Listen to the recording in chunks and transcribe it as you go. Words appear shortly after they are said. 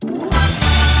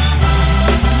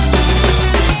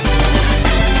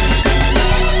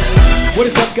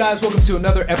up, guys? Welcome to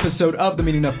another episode of the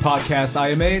Meaning Enough Podcast. I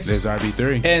am Ace. There's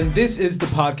RB3. And this is the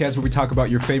podcast where we talk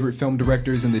about your favorite film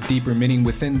directors and the deeper meaning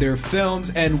within their films.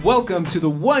 And welcome to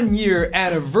the 1 year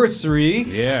anniversary.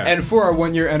 Yeah. And for our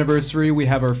 1 year anniversary, we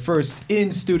have our first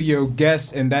in-studio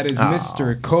guest, and that is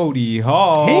Mr. Cody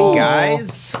Hall. Hey,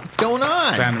 guys. What's going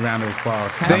on? Sign a round of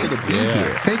applause. Happy to be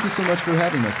here. Thank you so much for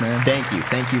having us, man. Thank you.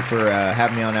 Thank you for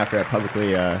having me on after I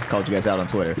publicly called you guys out on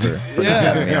Twitter for not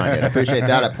having me on yet. I appreciate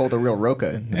that. I pulled a real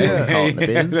Roca. That's what we call it in the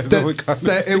biz. That's what we call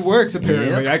it. It works,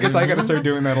 apparently. Yep. I guess I got to start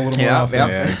doing that a little more often.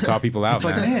 Yeah, just call people out, It's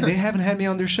like, man, they haven't had me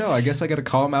on their show. I guess I got to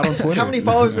call them out on Twitter. How many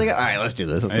followers they got? All right, let's do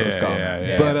this. Let's call them.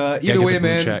 Yeah. But Gotta either get way, the blue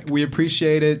man, check. we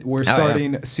appreciate it. We're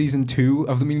starting season 2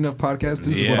 of the Meaning Enough Podcast.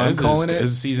 This is what I'm calling it.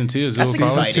 This is season 2. Is That's what we'll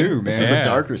call it? exciting. too, man. This is the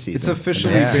darker season. It's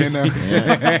officially Yeah. been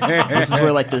This is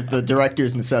where like the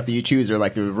directors and the stuff that you choose are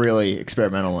like the really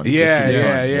experimental ones. This Yeah. can be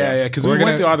fun. Because We're we gonna- Yeah,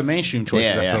 went through all the mainstream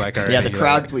choices, I feel like, already. the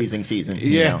crowd pleasing season.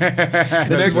 You know. Yeah.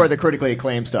 This is where the critically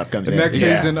acclaimed stuff comes in. Next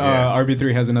Yeah, season, yeah.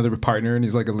 RB3 has another partner, and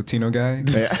he's like a Latino guy.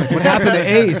 Yeah. It's like, what happened to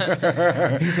Ace?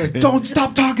 He's like, don't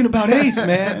stop talking about Ace,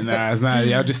 man. Nah, it's not.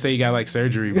 I'll just say you got like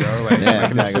surgery, bro. Like, Yeah,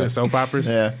 like exactly. the soap operas.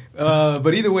 Yeah.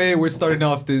 But either way, we're starting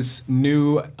off this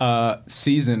new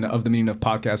season of the Meaning of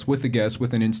Podcast with a guest,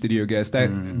 with an in-studio guest.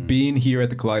 That being here at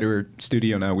the Collider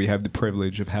studio now, we have the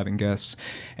privilege of having guests.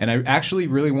 And I actually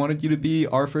really wanted you to be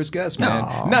our first guest, man.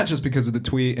 Aw. Not just because of the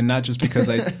tweet and not just because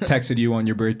I texted you on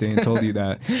your birthday and told you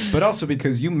that, but also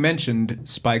because you mentioned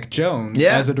Spike Jonze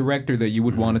as a director that you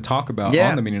would want to talk about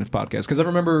on the Meaning of Podcast. Because I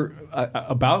remember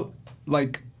about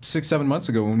like 6-7 months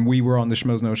ago when we were on the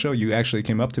Schmoes Know Show, you actually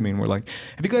came up to me and were like,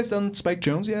 have you guys done Spike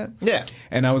Jonze yet? Yeah.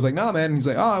 And I was like, nah, man. And he's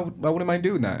like, oh, I wouldn't mind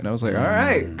doing that. And I was like, all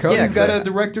right, Cody's got a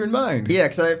director in mind. Yeah,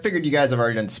 because I figured you guys have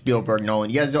already done Spielberg,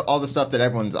 Nolan. You guys do all the stuff that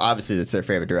everyone's obviously that's their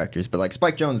favorite directors, but like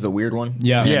Spike Jonze is a weird one.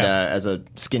 Yeah. And Yeah. As a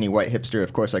skinny white hipster,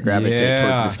 of course, I gravitate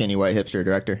towards the skinny white hipster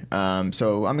director.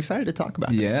 So I'm excited to talk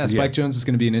about this. Yeah, Spike Jonze is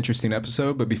going to be an interesting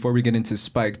episode. But before we get into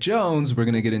Spike Jonze, we're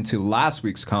going to get into last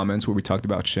week's comments where we talked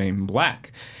about Shane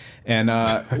Black. And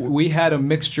we had a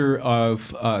mixture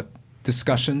of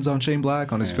discussions on Shane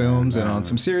Black, on his films, and on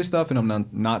some serious stuff, and on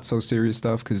not so serious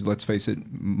stuff, because let's face it,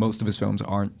 most of his films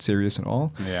aren't serious at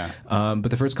all. Yeah. But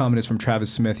the first comment is from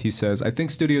Travis Smith. He says, I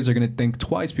think studios are going to think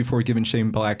twice before giving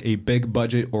Shane Black a big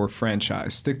budget or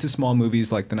franchise. Stick to small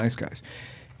movies like The Nice Guys.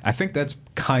 I think that's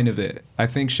kind of it. I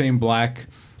think Shane Black...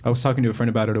 I was talking to a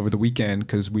friend about it over the weekend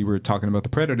because we were talking about The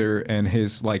Predator and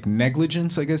his like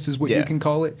negligence, I guess is what you can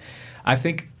call it.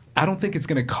 I don't think it's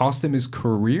going to cost him his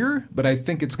career, but I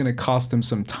think it's going to cost him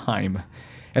some time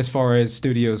as far as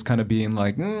studios kind of being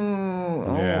like,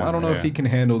 I don't know if he can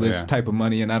handle this type of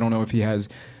money, and I don't know if he has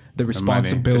the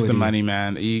responsibility. It's the money,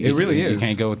 man. It really is. You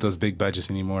can't go with those big budgets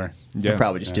anymore. They'll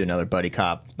probably just do another buddy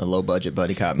cop, a low budget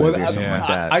buddy cop movie or something like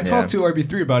that. I talked to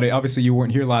RB3 about it. Obviously, you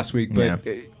weren't here last week, but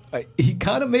he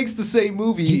kind of makes the same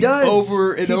movie He does.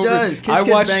 over and over. He does. Kiss,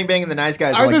 Bang Bang and The Nice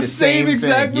Guys are like the same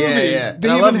exact thing. movie. Yeah. They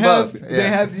And I even love have both.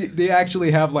 Yeah. they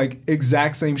actually have like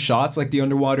exact same shots, like the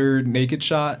underwater naked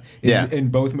shot is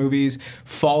in both movies.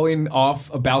 Falling off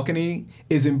a balcony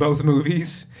is in both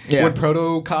movies. Yeah. When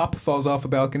Proto Cop falls off a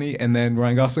balcony, and then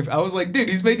Ryan Gosling. I was like, dude,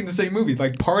 he's making the same movie.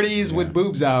 Like parties with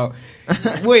boobs out.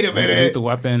 Wait a minute. The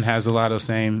Weapon has a lot of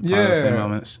same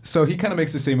moments. So he kind of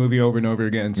makes the same movie over and over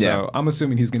again. So I'm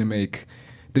assuming he's going to make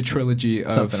the trilogy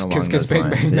of Something along Kiss Kiss those Bang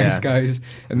lines, Bang yeah. Nice Guys,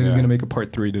 and then he's going to make a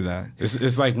part 3 to that.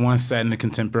 It's like one set in the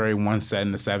contemporary, one set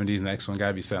in the 70s. Next one got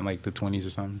to be set in like the 20s or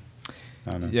something.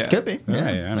 I don't know. Yeah. Could be.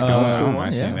 Yeah. Old I school don't one.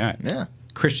 mind saying that. Yeah.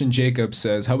 Christian Jacobs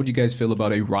says, how would you guys feel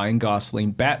about a Ryan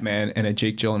Gosling Batman and a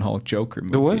Jake Gyllenhaal Joker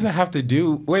movie? But what does that have to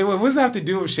do? Wait, what does that have to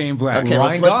do with Shane Black? Okay,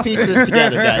 Ryan let's piece Gosling. this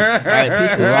together, guys. All right,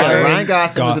 piece this together. Ryan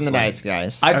Gosling was in The Gosling. Nice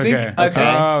Guys. I think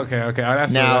Okay. Oh,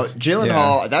 that's Now, that's-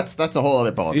 Gyllenhaal, that's a whole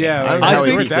other ballgame. Yeah, I don't know I how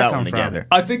he think- pieced where'd that that one come from? together.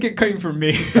 I think it came from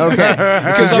me. Okay,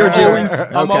 because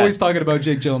you're I'm always talking about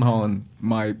Jake Gyllenhaal and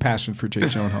my passion for Jake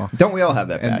Gyllenhaal. Don't we all have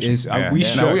that And passion? we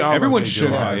should. No, we all love Everyone Jake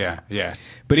should Gyllenhaal. have. Yeah.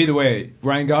 But either way,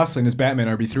 Ryan Gosling is Batman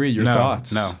RB3. Your No,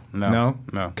 thoughts?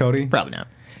 no. Cody? Probably not.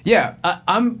 Yeah, I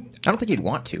don't think he'd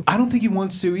want to. I don't think he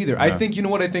wants to either. I think, you know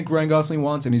what I think Ryan Gosling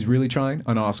wants, and he's really trying?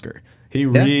 An Oscar. He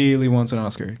really wants an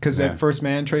Oscar. Because that First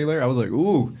Man trailer, I was like,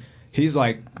 ooh, he's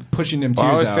like pushing them tears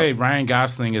I would out. say Ryan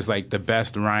Gosling is like the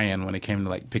best Ryan when it came to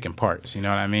like picking parts. You know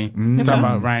what I mean? You're talking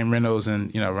about Ryan Reynolds and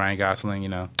Ryan Gosling.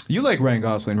 You like Ryan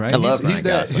Gosling, right? I love he's Ryan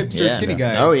that Gosling. hipster skinny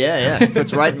guy. Oh, yeah.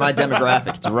 It's right in my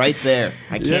demographic. It's right there.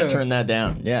 I can't Yeah. turn that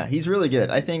down. Yeah, he's really good.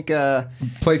 I think,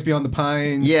 Place Beyond the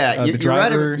Pines. yeah, The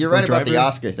Driver. you're right about the Driver.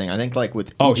 Oscar thing. I think, like,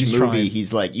 with Oh, each he's movie, trying.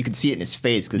 he's like, you can see it in his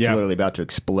face because Yeah. it's literally about to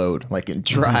explode. Like in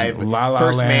Drive, La La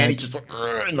First Man, Land. he's just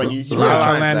like, and, like he's La really La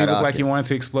trying Land, for he that looked Oscar. like he wanted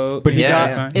to explode. But he Yeah, got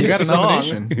yeah. he In got the a song.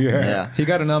 nomination. Yeah. He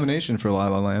got a nomination for La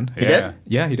La Land. He did?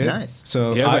 Yeah, he did. Nice.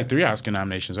 So He has I- like 3 Oscar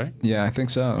nominations, right? yeah, I think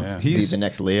so. Yeah. Is he He's the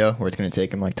next Leo, where it's going to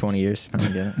take him like 20 years to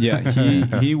finally get it?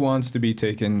 yeah, he wants to be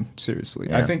taken seriously.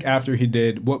 I Yeah. think after he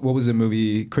did what was the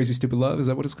movie Crazy Stupid Love? Is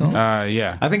that what it's called?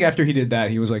 Yeah. I think after he did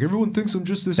that, he was like, everyone thinks I'm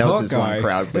just this That was hot his guy. one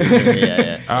crowd pleaser.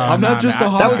 Yeah. I'm not just a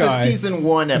hot That was guy. a season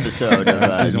 1 episode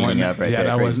of Season Meeting one. Up right Yeah, there.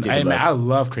 that Crazy was. Stupid Hey, man, Love. I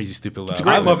love Crazy Stupid Love. a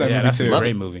great I love that Yeah, movie that's too. a Love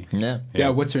great it. movie. Yeah. Yeah,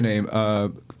 what's her name?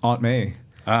 Aunt May.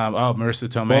 Marissa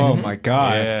Tomei. Oh my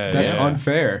God, Yeah, that's yeah.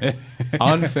 unfair.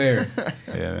 Unfair.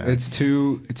 Yeah, man. It's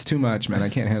too much, man. I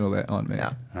can't handle that Aunt May.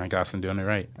 Yeah. Ryan Gosling doing it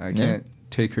right. I can't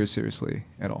take her seriously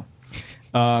at all.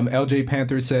 LJ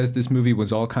Panther says this movie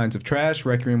was all kinds of trash.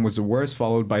 Requiem was the worst,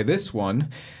 followed by this one.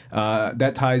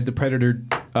 That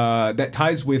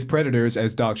ties with Predators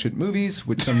as dog shit movies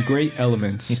with some great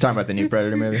elements. He's talking about the new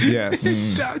Predator movie. Yes.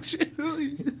 Dog shit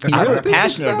movies. He's really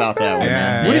passionate about that one,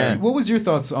 man. What, Yeah. what was your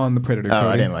thoughts on the Predator? Oh, I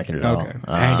Cody? didn't like it at all.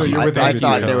 Okay. So you're with I Andy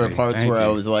thought Cody. there were parts Thank where I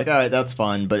you. was like, all right, that's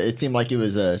fun, but it seemed like it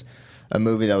was a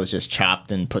movie that was just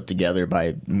chopped and put together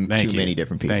by too many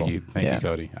different people. Thank you,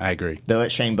 Cody. I agree. They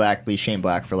let Shane Black be Shane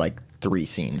Black for like 3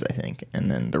 scenes, I think, and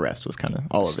then the rest was kind of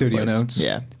all over Studio the place. notes.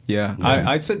 Yeah. Yeah.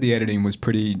 I said the editing was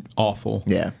pretty awful.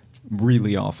 Yeah.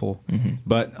 Really awful.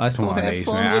 But I still Come on, had Ace,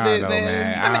 fun man. with I it, don't know,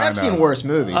 man. I mean, I've don't seen know. worse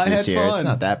movies I this had year. fun. It's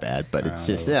not that bad, but it's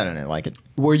just, I don't know, like it.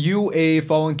 Were you a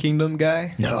Fallen Kingdom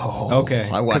guy? No. Okay.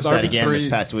 I watched 'Cause that again RB3 this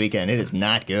past weekend. It is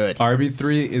not good.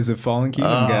 RB3 is a Fallen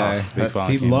Kingdom Oh, guy. big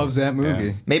Fallen He Kingdom. loves that movie.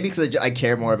 Yeah. Maybe because I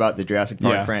care more about the Jurassic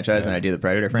Park Yeah. franchise than I do the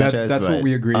Predator franchise. That's but, what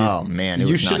we agreed. Oh, man, it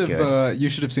you was should not have good. you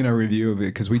should have seen our review of it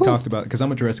because we talked about because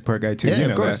I'm a Jurassic Park guy too. Yeah, you of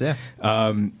know course, that.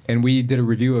 And we did a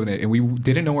review of it, and we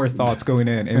didn't know our thoughts going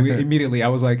in, and we immediately I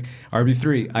was like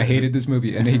RB3, I hated this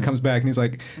movie, and he comes back and he's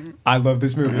like, I love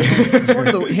this movie. It's one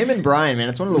of the him and Brian, man.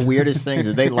 It's one of the weirdest things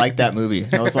that they like that movie.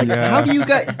 And I was like, how do you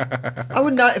guys? I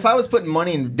would not if I was putting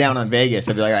money down on Vegas.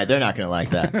 I'd be like, all right, they're not going to like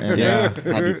that.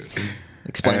 And,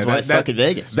 explains why I suck at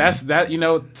Vegas. That's that. You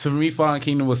know, to me, Fallen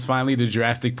Kingdom was finally the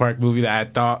Jurassic Park movie that I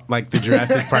thought like the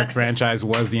Jurassic Park franchise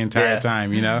was the entire Yeah.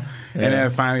 time. You know, and then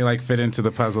it finally like fit into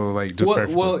the puzzle like just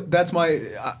perfectly. Well, that's my.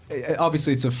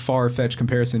 Obviously, it's a far-fetched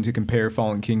comparison to compare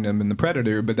Fallen Kingdom and the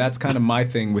Predator, but that's kind of my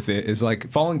thing with it. Is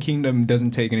like Fallen Kingdom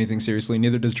doesn't take anything seriously,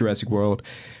 neither does Jurassic World,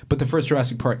 but the first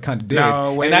Jurassic Park kind of did.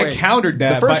 No, wait, and I wait. countered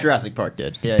that. the first by- Jurassic Park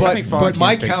did. Yeah, But, think Fallen but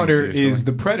my Kingdom takes counter things seriously. is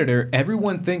the Predator.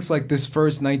 Everyone thinks like this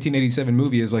first 1987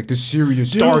 movie is like the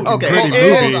serious, dark, and okay, gritty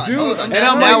hold movie. on, hold on. And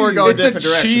I'm Now like, we're going it's a different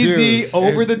directions. cheesy, Dude,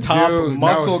 over the top dude,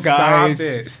 muscle no,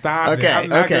 guys. Stop it. Okay, I'm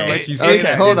not okay. gonna let you Okay, say It's,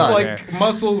 that. hold it's on. like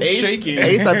muscles Ace, shaking.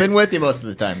 Ace, I've been with you most of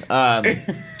the time.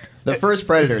 The first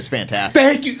Predator is fantastic.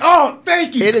 Thank you. Oh,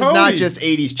 thank you. It is Cody. not just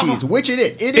 80s cheese, which it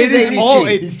is. It is is 80s all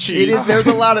cheese. 80s cheese. It is. There's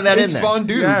a lot of that It's in there.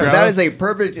 fondue, Yes. bro. That is a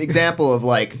perfect example of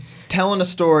like telling a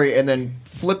story and then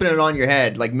flipping it on your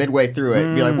head like midway through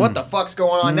it. Be like, what the fuck's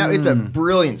going on now? It's a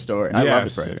brilliant story. I love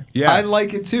Yes. the Predator. Yes. I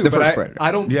like it too, The but first Predator.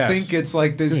 I don't Yes. think it's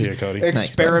like this Good here, Cody.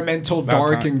 experimental, About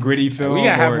dark time. and gritty film. We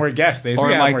gotta have or- more guests, Ace. We or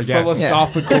gotta have like more guests.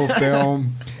 philosophical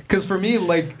film. Because for me,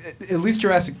 like at least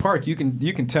Jurassic Park, you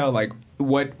can tell like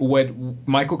what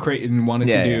Michael Crichton wanted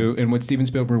to do and what Steven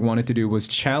Spielberg wanted to do was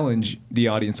challenge the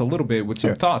audience a little bit with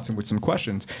some thoughts and with some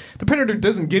questions. The Predator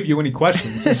doesn't give you any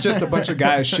questions. It's just a bunch of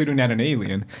guys shooting at an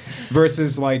alien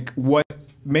versus like what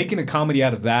making a comedy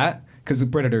out of that. Because the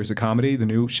Predator is a comedy, the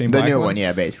new Shane Black The new one,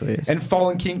 yeah, basically. Is. and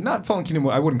not Fallen Kingdom.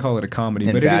 I wouldn't call it a comedy,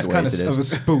 In but it bad is kind ways, it of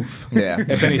is. a spoof. Yeah.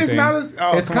 if anything, It's not a,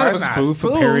 oh, it's come kind on, of a it's not spoof, a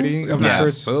parody It's of the not a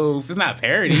first. spoof. It's not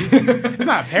parody. It's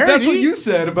not parody. That's what you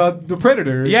said about the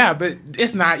Predator. Yeah, but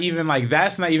it's not even like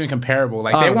that's not even comparable.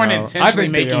 Like I they don't weren't know. I intentionally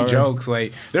think they making are. jokes.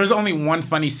 Like there was only one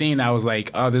funny scene that was like,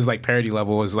 oh, this is like parody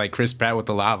level. Was like Chris Pratt with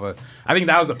the lava. I think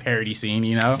that was a parody scene.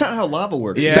 You know, That's not how lava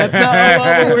works. yeah, That's not how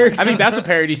lava works. I think that's a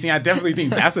parody scene. I definitely think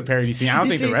that's a parody scene. I don't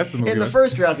You think see, the rest of the movie. in the was.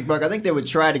 first Jurassic Park, I think they would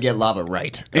try to get lava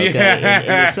right. Okay, Yeah.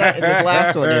 in this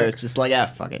last one here, it's just like,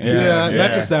 fuck it. Yeah, Yeah.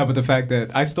 not just that, but the fact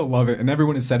that I still love it, and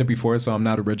everyone has said it before, so I'm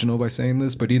not original by saying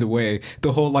this. But either way,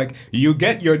 the whole like you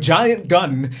get your giant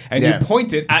gun and Yeah. you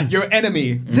point it at your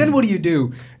enemy. Then what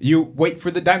do? You wait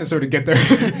for the dinosaur to get there.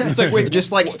 It's like wait,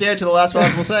 Just like stare to the last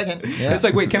possible second. Yeah. it's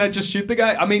like wait, can I just shoot the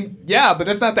guy? I mean, yeah, but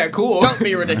that's not that cool. Don't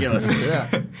be ridiculous.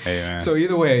 Yeah. Hey, man. So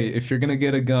either way, if you're gonna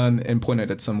get a gun and point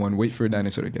it at someone, wait for a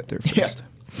dinosaur to get there first.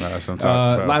 That's what I'm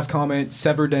talking about. Last comment,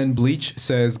 Severed and Bleach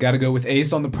says, gotta go with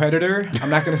Ace on the Predator. I'm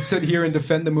not gonna sit here and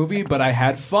defend the movie, but I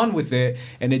had fun with it,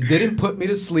 and it didn't put me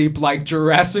to sleep like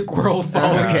Jurassic World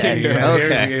Fallen Kingdom.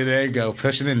 There you go.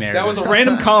 Pushing in there. That was a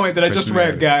random comment that I just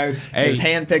read, guys. It was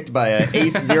handpicked by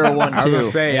Ace012. I was gonna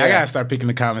say, I gotta start picking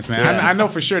the comments, man. I know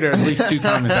for sure there's at least 2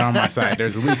 comments that are on my side.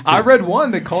 There's at least 2. I read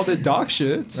one that called it dog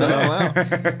shit. So. Oh, wow.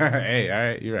 Hey, all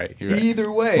right, you're right.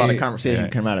 Either way. A lot of conversation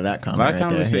come out of that comment. A lot of right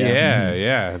conversation. there.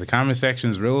 Yeah. The comment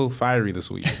section's real fiery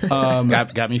this week.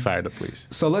 Got me fired up, please.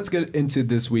 So let's get into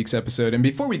this week's episode. And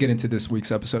before we get into this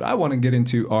week's episode, I want to get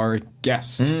into our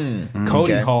guest,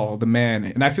 Cody Hall, the man.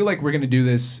 And I feel like we're going to do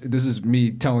this. This is me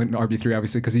telling RB3,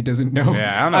 obviously, because he doesn't know.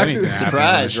 Yeah, I don't know anything.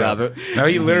 Surprise, Robert. No,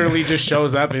 he literally just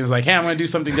shows up and is like, hey, I'm going to do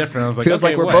something different. I was like, Feels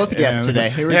okay, like we're what? both guests today.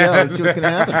 Here we go. Let's see what's going to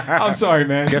happen. I'm sorry,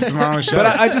 man. Guest tomorrow on the show.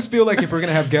 But I just feel like if we're going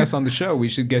to have guests on the show, we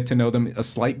should get to know them a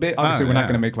slight bit. Obviously, we're not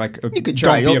going to make like a You could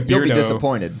try. Don't You'll be be a beardo.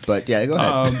 disappointed. But yeah, go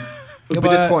ahead. You'll be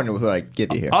but- disappointed with what I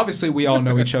give you here. Obviously, we all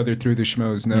know each other through the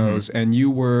Schmoes Knows, and you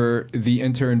were the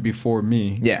intern before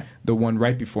me. Yeah. The one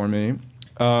right before me.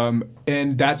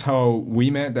 And that's how we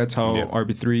met. That's how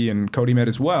RB3 and Cody met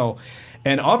as well.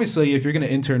 And obviously, if you're going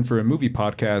to intern for a movie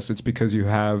podcast, it's because you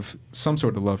have some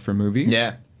sort of love for movies.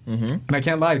 Yeah. And I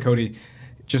can't lie, Cody,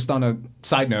 just on a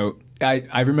side note,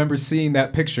 I remember seeing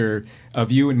that picture of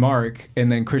you and Mark,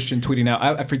 and then Christian tweeting out.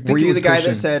 I think Were it you was the guy Christian.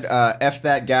 that said, F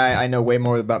that guy, I know way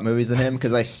more about movies than him?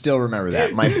 Because I still remember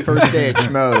that. My first day at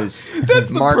Schmoes,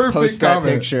 That's the Mark perfect posted that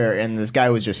comment. picture, and this guy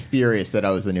was just furious that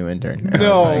I was the new intern. And I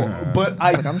No, was like,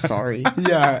 but I'm sorry.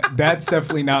 Yeah, that's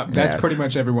definitely not. That's Yeah. pretty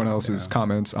much everyone else's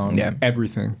comments on Yeah.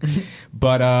 everything.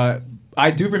 But I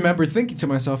do remember thinking to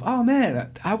myself, "Oh man,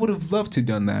 I would have loved to have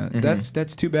done that.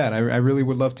 That's too bad. I really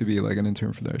would love to be like an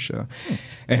intern for that show."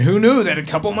 And who knew that a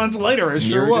couple months later it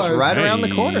sure You're was. just right around the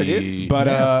corner, dude.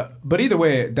 But either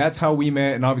way, that's how we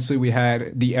met, and obviously we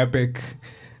had the epic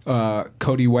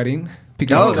Cody wedding.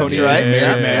 Because Oh, of that's Cody right. and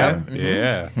Aaron, Yeah,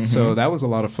 man. Yeah. So that was a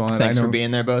lot of fun. Thanks I know, for being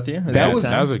there, both of you. It That a good was-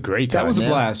 time. That was a great time. That was a Yeah.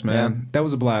 blast, man. Yeah. That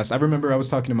was a blast. I remember I was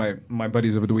talking to my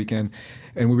buddies over the weekend,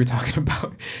 and we were talking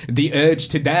about the urge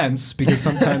to dance because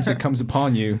sometimes it comes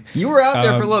upon you. You were out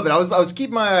there for a little bit. I was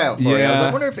keeping my eye out for you. I was Yeah, like,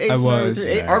 I wonder if Ace I and was.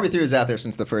 RB3 was out there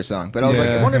since the first song. But I was like,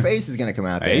 Yeah. I wonder if Ace is going to come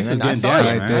out there. Ace And is then I getting saw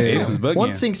down, you. man. I saw Ace you. is boogieing.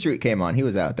 Once Sing Street came on, he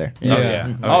was out there.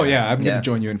 Yeah. Oh, Oh yeah. I'm Yeah. gonna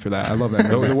join you in for that. I love that.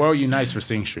 The movie. world unites for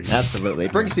Sing Street. Absolutely.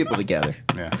 It brings people together.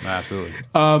 Yeah, absolutely.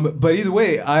 But either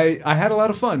way, I had a lot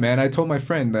of fun, man. I told my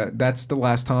friend that's the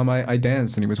last time I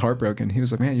danced, and he was heartbroken. He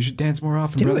was like, "Man, you should dance more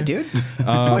often, Do brother." it, dude.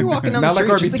 While you're walking down the not like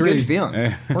street, just a good RB3.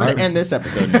 feeling. We're going to end this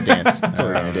episode in a dance. That's what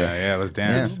we're going to do. Yeah, let's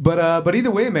dance. But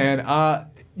either way, man.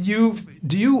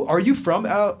 Are you from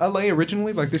LA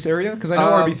originally, like this area? Because I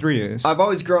know RB3 is.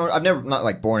 I've never, not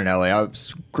like born in LA.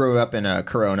 Grew up in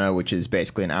Corona, which is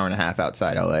basically an hour and a half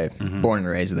outside LA. Born and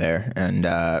raised there. And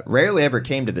rarely ever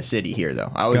came to the city here,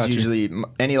 though. I was Gotcha. usually,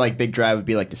 any like big drive would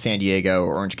be like to San Diego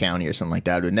or Orange County or something like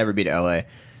that. It would never be to LA.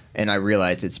 And I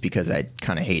realized it's because I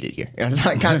kind of hate it here.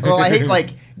 I hate like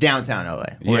downtown LA,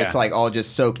 where Yeah. it's like all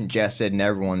just so congested and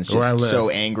everyone's Where I just live. so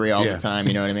angry all Yeah. the time.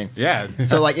 You know what I mean? Yeah.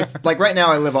 So like right now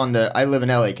I live in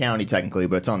LA County technically,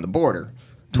 but it's on the border,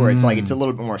 to where it's like it's a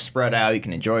little bit more spread out. You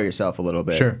can enjoy yourself a little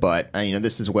bit. Sure. But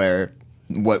this is where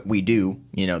what we do.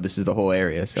 This is the whole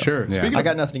area. So Sure. Yeah. Speaking I of,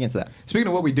 got nothing against that. speaking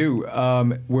of what we do,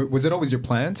 was it always your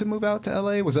plan to move out to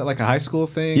LA? Was that like a high school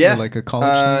thing? Yeah. Or like a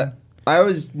college thing? I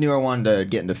always knew I wanted to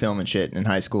get into film and shit in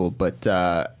high school, but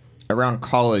around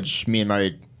college, me and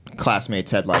my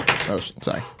classmates had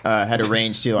had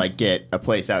arranged to like get a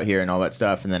place out here and all that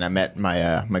stuff, and then I met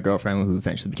my girlfriend, who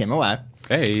eventually became my wife,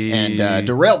 Hey. and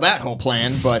derailed that whole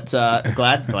plan. But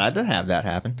glad to have that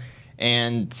happen.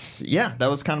 And yeah, that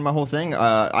was kind of my whole thing.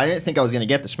 I didn't think I was going to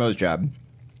get the Schmoes job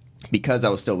because I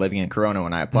was still living in Corona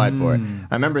when I applied for it.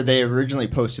 I remember they originally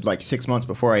posted like 6 months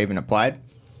before I even applied.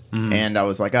 And I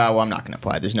was like, oh, well, I'm not going to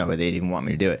apply. There's no way they'd even want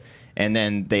me to do it. And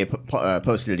then they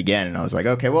posted it again, and I was like,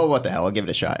 okay, well, what the hell? I'll give it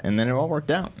a shot. And then it all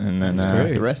worked out. And then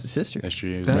great. the rest is history. That's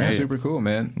true. That's Right. super cool,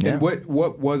 man. Yeah. And what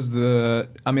was the?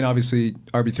 I mean, obviously,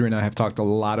 RB3 and I have talked a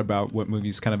lot about what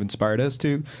movies kind of inspired us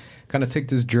to kind of take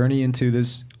this journey into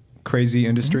this crazy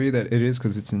industry that it is,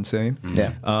 because it's insane.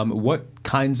 Yeah. What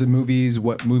kinds of movies?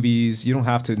 What movies? You don't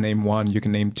have to name one. You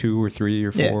can name 2 or 3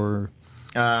 or 4.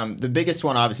 The biggest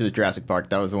one, obviously, was Jurassic Park.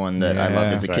 That was the one that I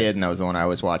loved as a Right. kid, and that was the one I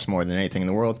always watched more than anything in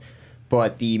the world.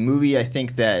 But the movie I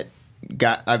think that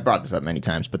I've brought this up many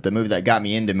times, but the movie that got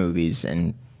me into movies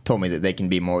and told me that they can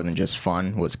be more than just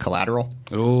fun was Collateral.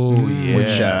 Oh yeah.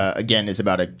 Which again is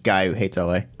about a guy who hates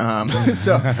LA.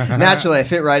 So naturally, I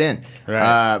fit right in.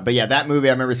 Right. But yeah, that movie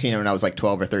I remember seeing it when I was like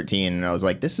 12 or 13, and I was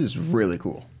like, "This is really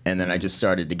cool." And then I just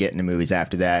started to get into movies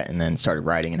after that, and then started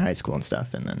writing in high school and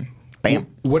stuff, and then bam.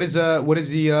 What is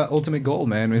the ultimate goal,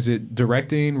 man? Is it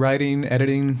directing, writing,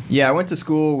 editing? Yeah, I went to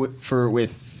school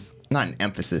with not an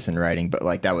emphasis in writing, but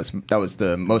like that was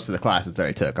the most of the classes that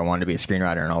I took. I wanted to be a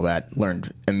screenwriter and all that.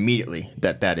 Learned immediately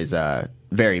that is a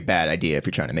very bad idea if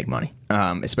you're trying to make money,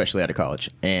 especially out of college.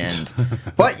 And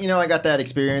but I got that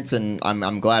experience, and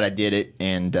I'm glad I did it,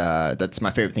 and that's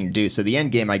my favorite thing to do. So the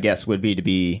end game, I guess, would be to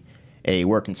be a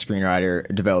working screenwriter,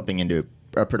 developing into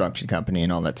a production company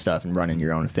and all that stuff, and running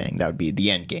your own thing. That would be the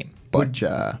end game. But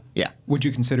yeah. Would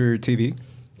you consider TV?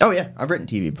 Oh yeah, I've written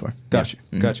TV before. Gotcha,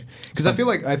 Yeah. gotcha. Because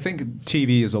I think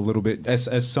TV is a little bit as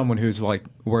someone who's like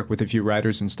worked with a few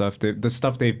writers and stuff. The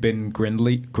stuff they've been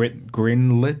greenlit.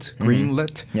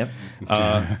 Yep.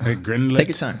 Grinlet. Take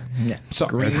your time. Yeah. So,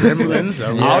 Gremlins.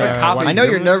 All the copies. I know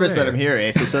you're Gremlins nervous there. that I'm here,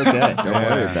 Ace. It's okay. Don't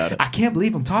worry about it. I can't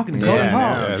believe I'm talking to Yeah, Cody I Hall.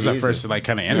 know. Yeah, it's our Jesus. first like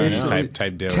kind of internet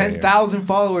type deal. 10,000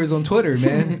 followers on Twitter,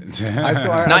 man.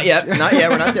 Not yet. Not yet.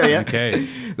 We're not there yet. Okay.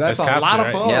 That's a Cops lot of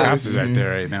right? followers. Yeah, Cops is out there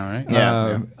right now, right?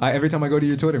 Yeah. Every time I go to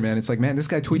your Twitter, man, it's like, man, this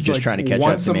guy tweets Just like trying to catch up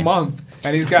once to a me. month,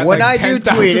 and he's got When like I do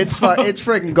 10,000 tweet, it's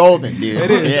freaking golden, dude.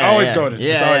 It is. It's always golden.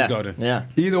 It's always golden. Yeah.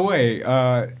 Either way,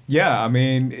 yeah, I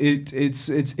mean, it's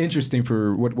interesting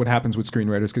for what happens with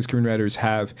screenwriters, because screenwriters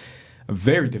have a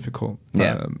very difficult.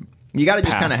 Yeah. You got to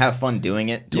just path. kind of have fun doing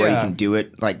it to where you Yeah. can do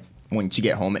it like once you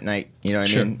get home at night. You know what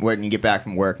Sure. I mean? When you get back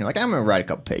from work, and you're like, I'm going to write a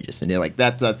couple pages. And you're like,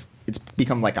 that's it's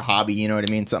become like a hobby. You know what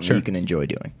I mean? Something Sure. you can enjoy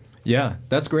doing. Yeah,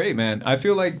 that's great, man. I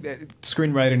feel like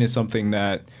screenwriting is something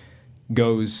that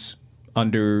goes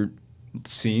under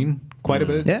seen quite a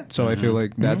bit. Yeah. So I feel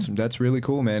like that's really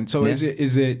cool, man. So Yeah.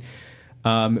 is it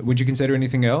would you consider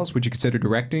anything else? Would you consider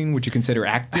directing? Would you consider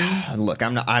acting? Look,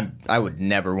 I would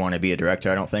never want to be a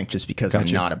director. I don't think, just because Gotcha.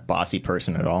 I'm not a bossy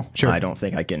person at all. Sure. I don't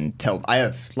think I can tell. I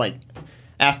have like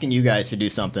asking you guys to do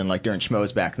something like during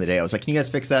Schmoes back in the day. I was like, can you guys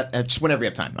fix that? Just whenever you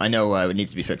have time. I know it needs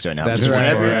to be fixed right now. That's Just right,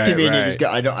 whenever it's right, convenient. right. Just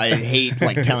go. I hate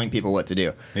like telling people what to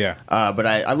do. Yeah. But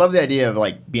I love the idea of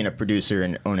like being a producer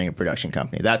and owning a production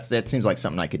company. That seems like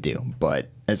something I could do. But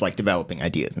as like developing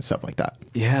ideas and stuff like that.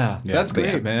 Yeah, that's but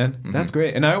great, yeah. man. That's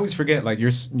great. And I always forget, like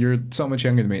you're so much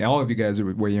younger than me. All of you guys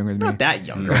are way younger than me. Not that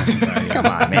younger. Come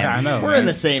on, man. I know, We're man. in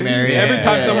the same area. Every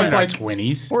time someone's We're in our like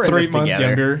 20s. We're in 3 this months together.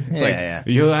 younger, it's Yeah,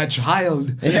 you're a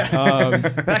child.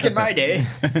 Back in my day.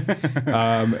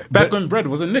 Back when bread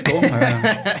was a nickel.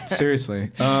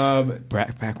 Seriously,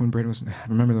 back when bread was. I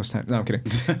remember those times. No, I'm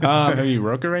kidding. Are you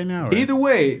Roker right now? or- Either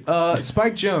way,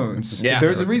 Spike Jonze. Yeah.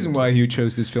 There's a reason why you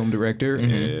chose this film director.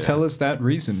 Tell us that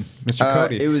reason, Mr.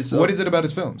 Cody. it was, what is it about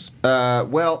his films?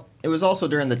 Well, it was also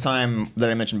during the time that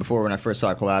I mentioned before when I first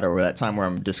saw Collateral, or that time where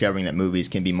I'm discovering that movies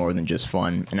can be more than just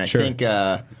fun. And I Sure. think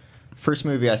first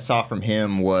movie I saw from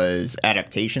him was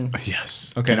Adaptation.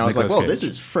 Yes. Okay. And I was like, Nicolas whoa, this Cage.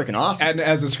 is freaking awesome. And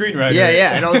as a screenwriter,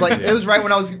 Yeah. And I was like, it was right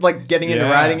when I was like getting into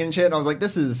Yeah. writing and shit. And I was like,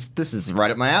 this is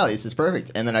right up my alley. This is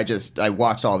perfect. And then I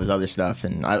watched all of his other stuff,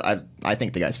 and I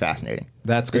think the guy's fascinating.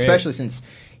 That's great. Especially since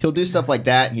he'll do stuff like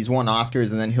that, and he's won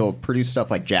Oscars, and then he'll produce stuff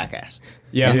like Jackass.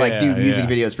 Yeah. And like do Yeah, music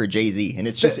yeah. videos for Jay-Z. And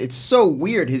it's so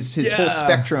weird, his Yeah. whole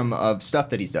spectrum of stuff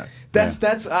that he's done. That's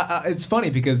it's funny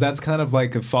because that's kind of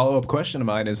like a follow-up question of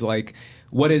mine is like,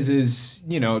 what is his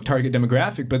target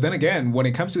demographic? But then again, when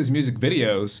it comes to his music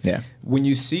videos, Yeah. when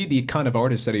you see the kind of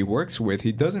artists that he works with,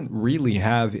 he doesn't really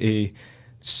have a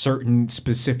certain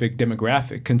specific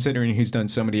demographic, considering he's done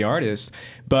so many artists.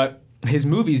 But his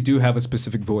movies do have a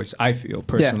specific voice, I feel,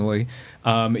 personally.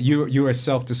 You are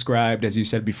self-described, as you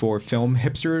said before, film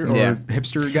hipster or Yeah.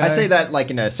 hipster guy. I say that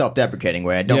like in a self-deprecating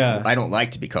way. I don't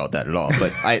like to be called that at all,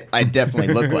 but I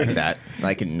definitely look like that.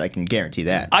 I can guarantee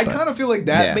that. I but- kind of feel like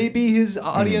that Yeah. may be his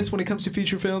audience when it comes to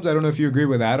feature films. I don't know if you agree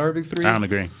with that, RB3. I don't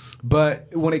agree. But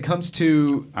when it comes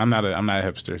to I'm not a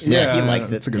hipster. So. Yeah, he likes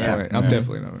it. That's a good Yeah. point. I'm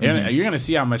definitely not. You're gonna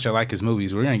see how much I like his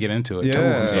movies. We're gonna get into it. Yeah.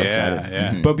 Ooh, I'm so yeah, excited.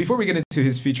 yeah. Mhm. But before we get into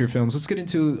his feature films, let's get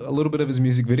into a little bit of his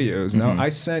music videos. Now, I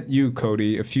sent you,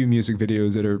 Cody, a few music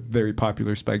videos that are very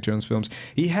popular Spike Jonze films.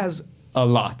 He has a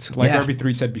lot. Like Yeah.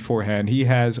 RB3 said beforehand, he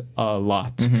has a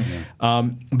lot.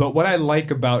 But what I like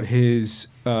about his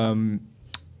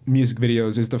music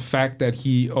videos is the fact that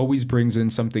he always brings in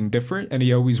something different and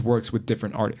he always works with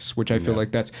different artists, which I feel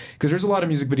like that's because there's a lot of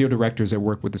music video directors that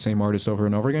work with the same artists over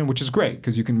and over again, which is great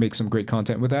because you can make some great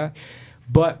content with that.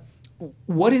 But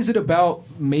what is it about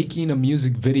making a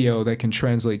music video that can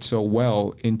translate so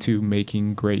well into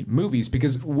making great movies?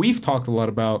 Because we've talked a lot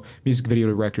about music video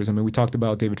directors. I mean, we talked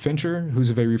about David Fincher,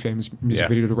 who's a very famous music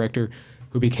video director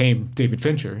who became David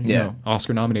Fincher, you know,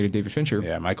 Oscar-nominated David Fincher.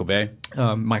 Yeah, Michael Bay.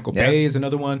 Michael Bay is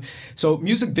another one. So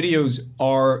music videos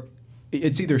are...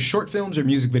 It's either short films or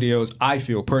music videos, I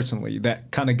feel personally,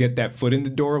 that kind of get that foot in the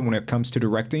door when it comes to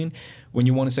directing. When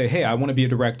you want to say, hey, I want to be a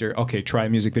director, okay, try a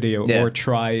music video or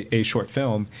try a short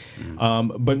film.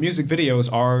 But music videos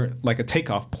are like a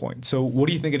takeoff point. So what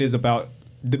do you think it is about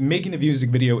making a music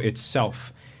video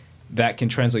itself that can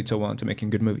translate so well into making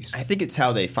good movies? I think it's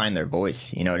how they find their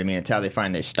voice. You know what I mean? It's how they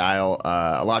find their style.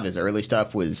 A lot of his early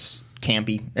stuff was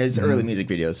campy. His early music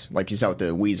videos, like you saw with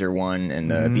the Weezer one and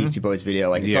the Beastie Boys video,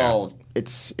 like it's all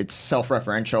it's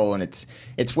self-referential, and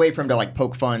it's way for him to like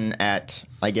poke fun at,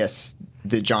 I guess,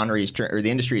 the genre or the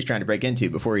industry he's trying to break into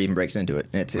before he even breaks into it.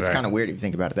 And it's kind of weird if you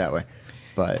think about it that way.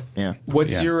 But yeah.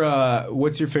 What's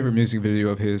your favorite music video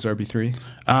of his, RB3?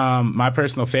 My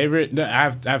personal favorite,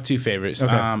 I have two favorites.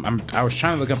 Okay. I was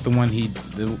trying to look up the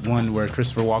one where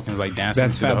Christopher Walken's like dancing.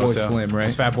 That's through the Fatboy hotel. Slim, right?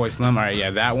 It's Fatboy Slim. All right, yeah,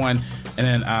 that one. And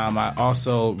then I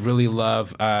also really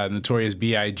love Notorious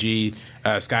B.I.G.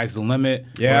 Sky's the Limit.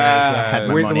 Yeah. Had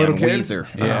my Where's the money little on kid? Weezer.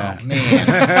 Yeah. Oh,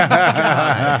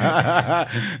 man.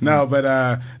 No,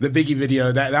 but the Biggie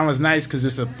video, that was nice because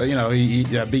it's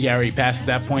Biggie already passed at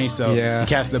that point, so he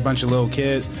casted a bunch of little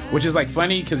kids, which is like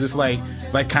funny because it's like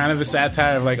kind of a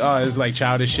satire of like, oh, it's like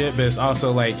childish shit, but it's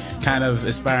also like kind of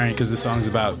inspiring because the song's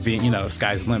about being,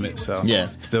 sky's the limit, so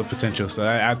still potential. So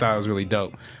I thought it was really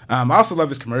dope. I also love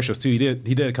his commercials too. He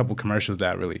did a couple commercials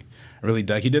that I really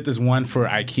dug. He did this one for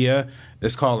IKEA.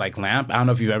 It's called like Lamp. I don't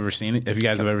know if you've ever seen it. If you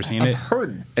guys have ever seen it, I've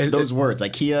heard those words,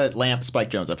 IKEA, lamp, Spike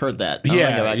Jones. I've heard that. I don't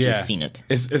think I've actually seen it.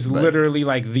 It's literally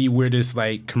like the weirdest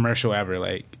like commercial ever.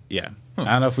 Like, I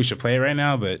don't know if we should play it right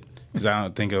now, but because I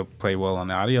don't think it'll play well on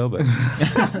the audio. But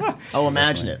I'll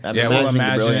imagine it. I'm we'll imagining the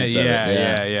imagine brilliance it. of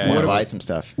Yeah. it. I want to buy some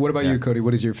stuff. What about you, Cody?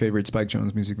 What is your favorite Spike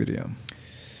Jones music video?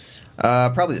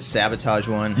 Probably the Sabotage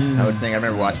one. I would think. I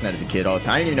remember watching that as a kid all the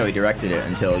time. I didn't even know he directed it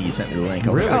until you sent me the link.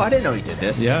 I was like, oh, I didn't know he did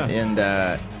this. Yeah. And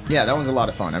that one's a lot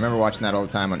of fun. I remember watching that all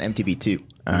the time on MTV2.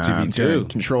 MTV2.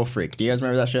 Control Freak. Do you guys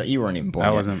remember that show? You weren't even born. I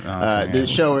yet. wasn't. The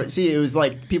show. See, it was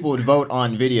like people would vote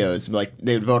on videos. Like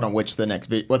they would vote on what the next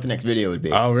video would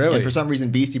be. Oh, really? And for some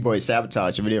reason, Beastie Boys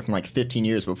Sabotage, a video from like 15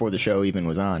 years before the show even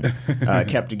was on,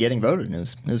 kept getting voted. And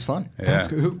it was fun. Yeah. That's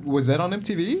good. Was that on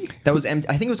MTV? That was I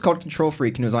think it was called Control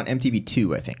Freak, and it was on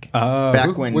MTV2. I think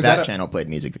back when that channel played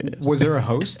music videos. Was there a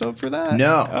host up for that?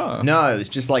 No, it was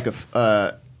just like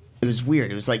it was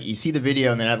weird. It was like you see the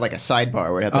video and then it had like a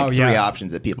sidebar where it had like three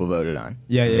options that people voted on.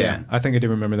 Yeah. I think I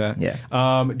did remember that.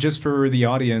 Yeah. Just for the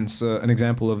audience, an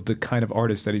example of the kind of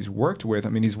artists that he's worked with. I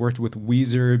mean, he's worked with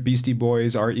Weezer, Beastie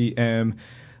Boys, R.E.M.,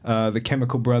 the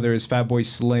Chemical Brothers, Fatboy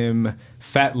Slim,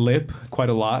 Fat Lip, quite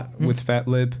a lot with Fat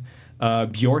Lip.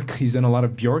 Bjork, he's done a lot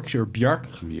of Bjork.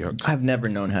 I've never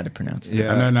known how to pronounce it.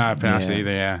 I don't know how to pronounce it either.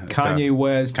 Yeah, Kanye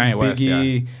West,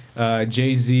 Biggie,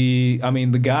 Jay-Z. I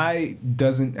mean, the guy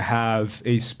doesn't have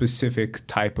a specific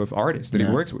type of artist that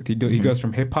he works with. He goes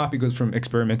from hip hop, he goes from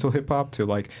experimental hip hop to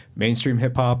like mainstream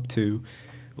hip hop to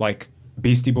like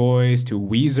Beastie Boys to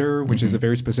Weezer, which is a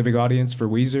very specific audience for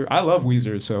Weezer. I love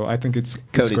Weezer, so I think it's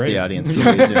Cody's great. the audience for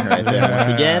Weezer right there. Once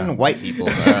again, white people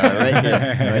right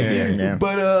here. Yeah.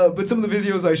 But some of the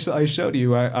videos I showed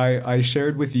you, I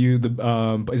shared with you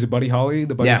the is it Buddy Holly,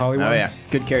 the Buddy Holly one? Oh yeah,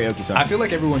 good karaoke song. I feel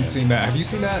like everyone's seen that. Have you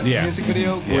seen that music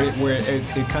video where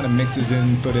it kind of mixes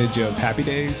in footage of Happy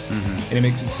Days and it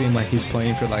makes it seem like he's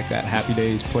playing for like that Happy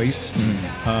Days place.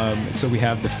 So we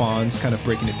have the Fonz kind of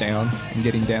breaking it down and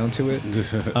getting down to it.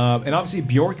 And obviously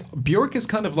Bjork is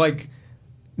kind of like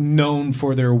known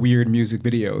for their weird music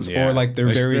videos or like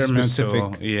their very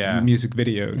specific music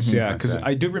videos. Yeah, because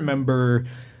I do remember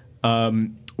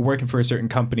working for a certain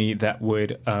company that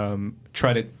would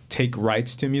try to take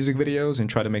rights to music videos and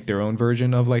try to make their own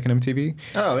version of like an MTV.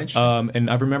 Oh, interesting. And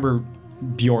I remember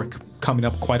Bjork coming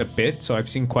up quite a bit, so I've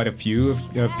seen quite a few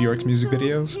of Bjork's music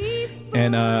videos,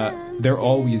 and they're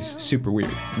always super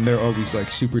weird. And they're always like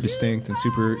super distinct and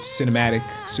super cinematic,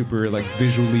 super like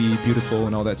visually beautiful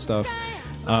and all that stuff.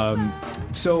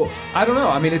 So I don't know.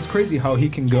 I mean, it's crazy how he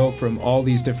can go from all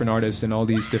these different artists and all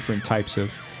these different types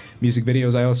of music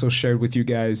videos. I also shared with you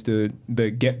guys the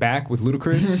Get Back with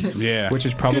Ludacris, which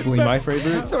is probably my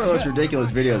favorite. It's one of the most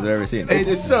ridiculous videos I've ever seen.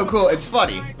 It's so cool. It's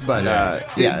funny, but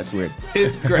it's weird.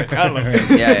 It's great. I love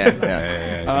it.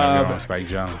 Yeah. Spike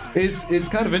Jones. It's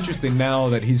kind of interesting now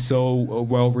that he's so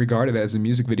well regarded as a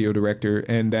music video director,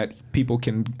 and that people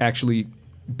can actually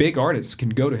big artists can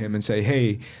go to him and say,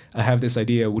 "Hey, I have this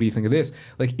idea. What do you think of this?"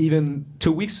 Like even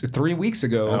 3 weeks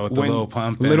ago, with when Lil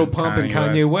Pump and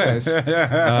Kanye West, He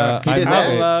did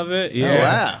I love it. Yeah. Oh,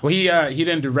 wow. Well, he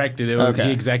didn't direct it.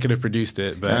 He executive produced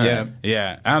it. But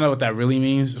yeah. I don't know what that really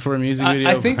means for a music video.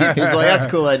 I think He's like, that's a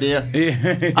cool idea.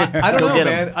 I don't know,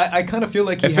 man. I kind of feel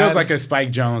like it feels like a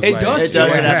Spike Jonze. It does. It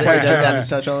does have his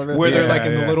touch all over it. Where they're like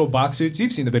in the little box suits.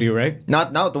 You've seen the video, right?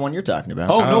 Not the one you're talking about.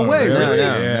 Oh, no way! Really? Really?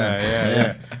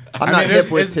 Yeah. I'm not hip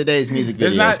with today's music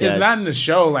videos. It's not in the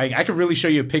show. Like I could really show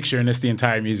you a picture, and it's the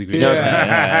entire music video.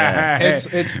 Yeah.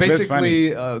 It's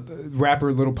basically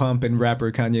rapper Lil Pump and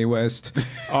rapper Kanye West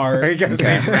are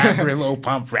rapper Lil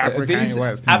Pump, rapper Kanye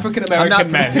West, African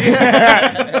American men.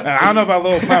 I don't know about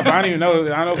Lil Pump. I don't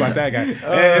know about that guy.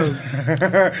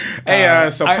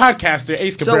 Podcaster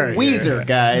Ace Cabrera. So Weezer,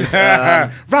 guys,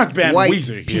 rock band white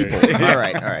Weezer people. Here. All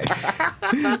right.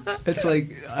 It's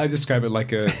like I describe it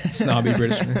like a snobby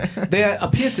British man. They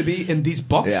appear to be in these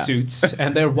box suits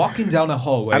and they're walking down a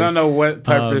hallway. I don't know what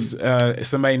purpose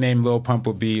somebody named Lil Pump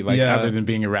will be other than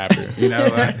being a rapper. You know,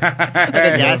 like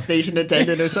a gas station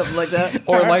attendant or something like that.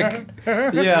 Or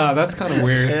that's kind of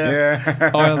weird.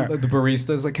 Yeah. Or the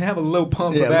barista's like, can I have a Lil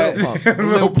Pump of that? Lil Pump.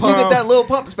 Lil Pump. You get that Lil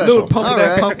Pump special. Lil Pump of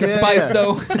that pumpkin spice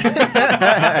though.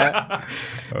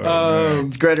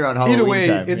 It's great around Halloween either way,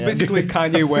 time. it's basically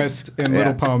Kanye West and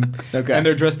Lil Pump, and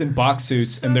they're dressed in box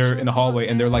suits, and they're in the hallway,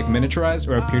 and they're like miniaturized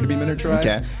or appear to be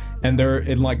miniaturized, and they're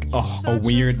in like a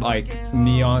weird like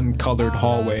neon colored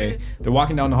hallway. They're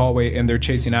walking down the hallway, and they're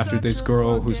chasing after this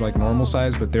girl who's like normal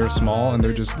size, but they're small, and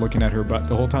they're just looking at her butt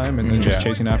the whole time, and they're just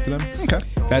chasing after them.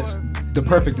 That's the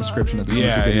perfect description of this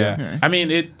music video. Yeah. I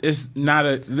mean, it's not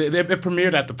it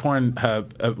premiered at the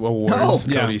Pornhub Awards,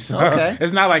 Cody. So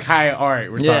it's not like high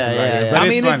art we're talking about here. But I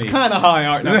mean, funny. it's kind of high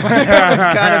art now.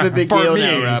 It's kind of a big deal me.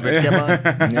 now, Robert. Come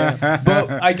on.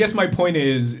 But I guess my point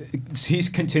is, he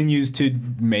continues to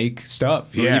make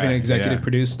stuff, or even executive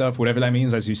produce stuff, whatever that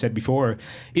means, as you said before.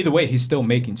 Either way, he's still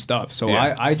making stuff. So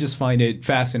I just find it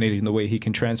fascinating the way he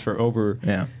can transfer over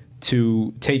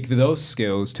to take those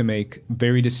skills to make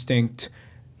very distinct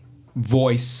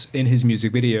voice in his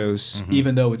music videos,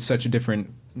 even though it's such a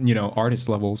different, artist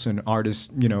levels and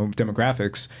artist,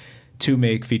 demographics, to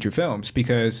make feature films.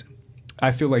 Because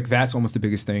I feel like that's almost the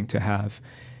biggest thing to have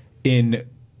in,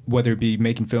 whether it be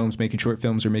making films, making short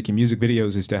films, or making music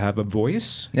videos, is to have a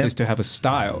voice, is to have a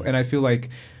style. And I feel like,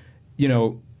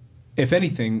 if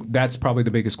anything, that's probably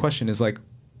the biggest question, is like,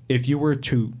 if you were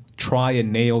to try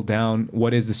and nail down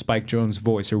what is the Spike Jonze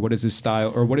voice, or what is his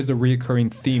style, or what is the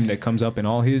reoccurring theme that comes up in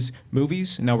all his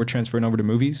movies, now we're transferring over to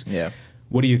movies,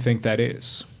 what do you think that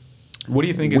is? What do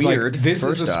you think Weird, is like, this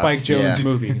is a Spike Jonze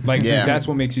movie? Like, that's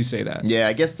what makes you say that. Yeah,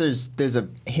 I guess there's a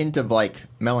hint of like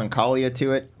melancholia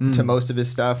to it, to most of his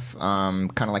stuff. Kind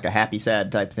of like a happy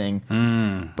sad type thing.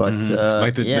 But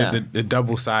like the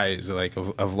double sides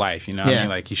of life, I mean,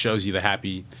 like he shows you the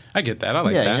happy. I get that. I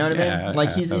like that. You know what I mean?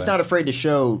 Like he's not afraid to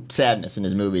show sadness in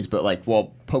his movies, but like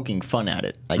while poking fun at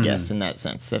it, I guess, in that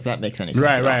sense. If that makes any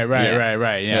sense.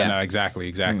 Right. Yeah, no,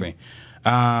 exactly.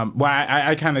 Well,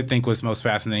 I kind of think what's most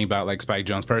fascinating about like Spike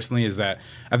Jonze personally is that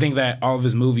I think that all of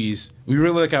his movies, we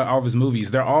really look at all of his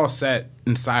movies, they're all set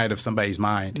inside of somebody's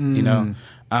mind,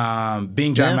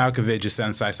 being John Malkovich is set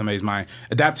inside somebody's mind.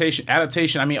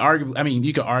 Adaptation. I mean,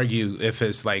 you could argue if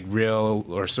it's like real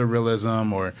or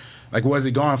surrealism or like what is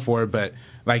it going for, but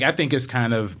like I think it's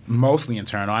kind of mostly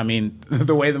internal. I mean,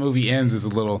 the way the movie ends is a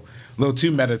little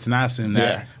too meta to not assume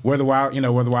that where the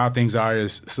wild things are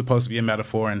is supposed to be a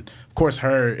metaphor, and of course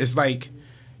her is like,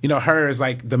 her is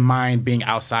like the mind being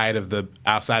outside of the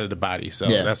body. So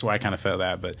that's why I kind of felt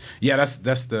that. But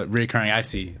that's the reoccurring I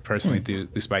see personally through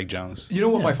Spike Jonze. You know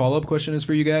what my follow-up question is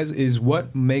for you guys is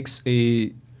what makes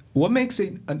a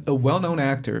well-known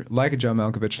actor like a John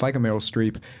Malkovich, like a Meryl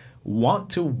Streep, want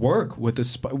to work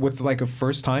with like a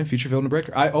first-time feature film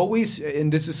director? I always,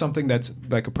 and this is something that's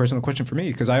like a personal question for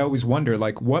me, because I always wonder,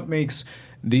 like, what makes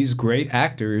these great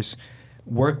actors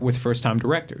work with first-time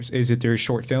directors? Is it their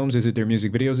short films? Is it their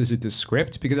music videos? Is it the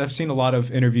script? Because I've seen a lot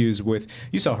of interviews with,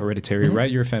 you saw Hereditary, right?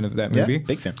 You're a fan of that movie. Yeah,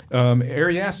 big fan.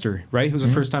 Ari Aster, right? Who's a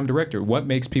first-time director. What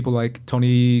makes people like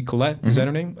Toni Collette, is that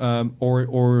her name?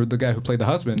 Or the guy who played the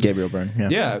husband. Gabriel Byrne.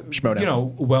 Yeah.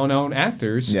 Shimoda. Well-known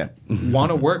actors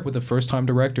want to work with a first-time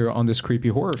director on this creepy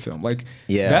horror film. Like,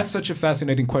 that's such a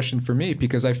fascinating question for me,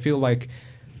 because I feel like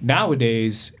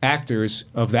nowadays actors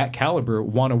of that caliber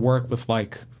want to work with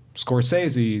like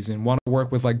Scorsese's and want to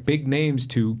work with like big names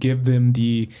to give them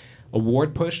the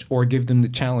award push or give them the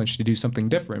challenge to do something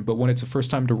different. But when it's a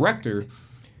first-time director,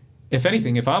 if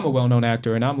anything, if I'm a well-known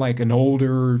actor and I'm like an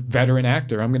older veteran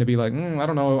actor, I'm going to be like, I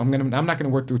don't know, I'm not going to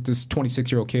work with this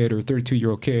 26-year-old kid or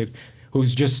 32-year-old kid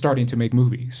who's just starting to make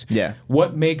movies. Yeah.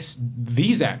 What makes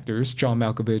these actors, John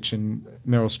Malkovich and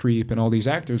Meryl Streep and all these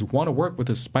actors, want to work with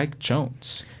a Spike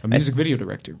Jonze, a music video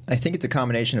director? I think it's a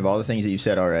combination of all the things that you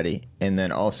said already, and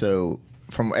then also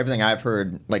from everything I've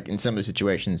heard, like in similar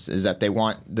situations, is that they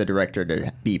want the director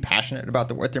to be passionate about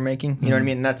what they're making. You know what I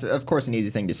mean? And that's, of course, an easy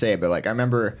thing to say, but like I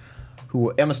remember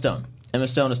Emma Stone. Emma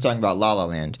Stone was talking about La La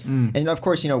Land. And of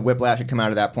course, Whiplash had come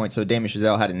out at that point, so Damien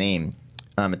Chazelle had a name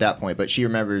at that point, but she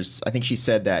remembers, I think she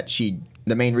said that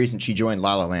the main reason she joined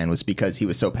La La Land was because he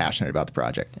was so passionate about the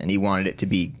project and he wanted it to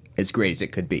be as great as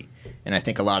it could be. And I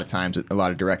think a lot of times a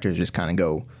lot of directors just kind of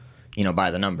go,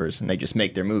 by the numbers and they just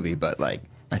make their movie. But like,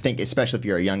 I think especially if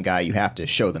you're a young guy, you have to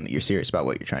show them that you're serious about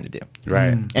what you're trying to do.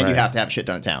 Right. And you have to have a shit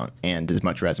ton of talent and as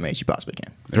much resume as you possibly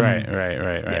can.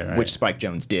 Right. Which Spike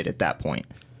Jonze did at that point.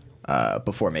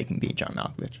 Before making Being John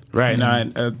Malkovich. Right.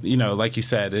 No, like you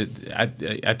said,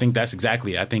 I think that's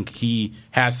exactly it. I think he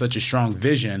has such a strong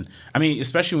vision. I mean,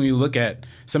 especially when you look at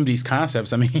some of these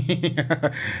concepts. I mean,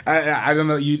 I don't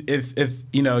know. If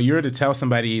you were to tell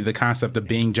somebody the concept of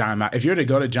being if you were to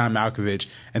go to John Malkovich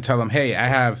and tell him, hey, I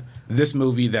have this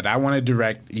movie that I want to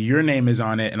direct, your name is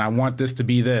on it, and I want this to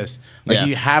be this.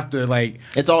 You have to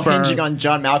it's all hinging on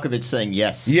John Malkovich saying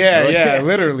yes. Yeah,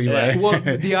 literally. Yeah. Well,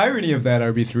 the irony of that,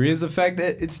 RB3, is the fact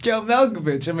that it's John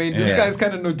Malkovich. I mean, this guy's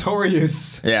kind of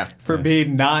notorious for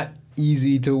being not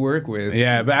easy to work with.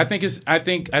 Yeah, but I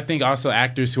think also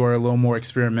actors who are a little more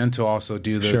experimental also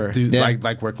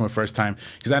like working with first time,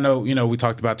 because I know we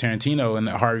talked about Tarantino, and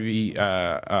Harvey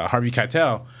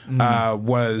Keitel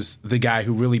was the guy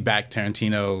who really backed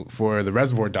Tarantino for the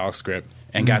Reservoir Dogs script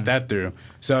and got that through.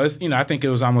 So it's I think it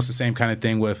was almost the same kind of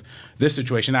thing with this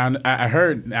situation.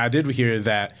 I did hear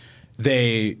that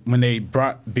when they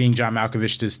brought Being John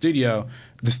Malkovich to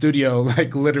the studio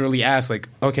literally asked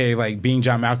okay, Being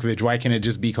John Malkovich, why can't it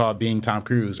just be called Being Tom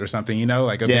Cruise or something,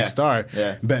 like a big star?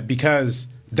 Yeah. But because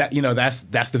that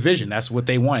that's the vision. That's what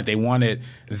they wanted. They wanted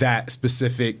that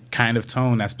specific kind of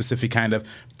tone, that specific kind of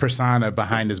persona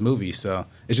behind his movie. So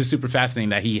it's just super fascinating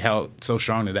that he held so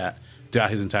strong to that throughout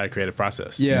his entire creative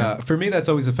process. Yeah, for me, that's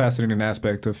always a fascinating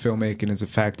aspect of filmmaking, is the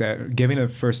fact that giving a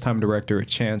first-time director a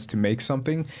chance to make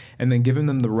something and then giving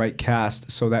them the right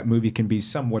cast so that movie can be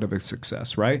somewhat of a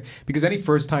success, right? Because any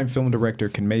first-time film director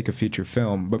can make a feature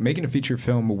film, but making a feature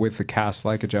film with a cast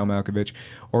like a John Malkovich,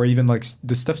 or even like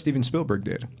the stuff Steven Spielberg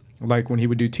did, like when he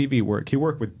would do TV work, he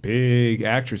worked with big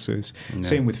actresses. Yeah.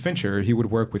 Same with Fincher, he would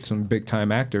work with some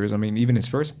big-time actors. I mean, even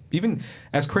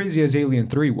as crazy as Alien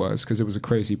 3 was, because it was a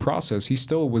crazy process, he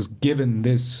still was given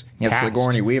this cast.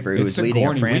 Sigourney Weaver, who was leading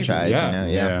a franchise.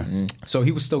 So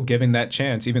he was still given that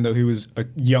chance, even though he was a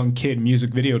young kid music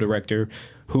video director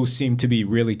who seemed to be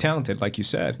really talented, like you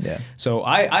said. Yeah. So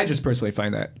I just personally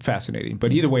find that fascinating.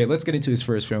 But either way, let's get into his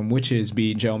first film, which is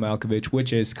Being John Malkovich,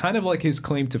 which is kind of like his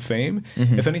claim to fame.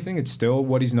 Mm-hmm. If anything, it's still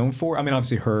what he's known for. I mean,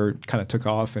 obviously Her kind of took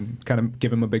off and kind of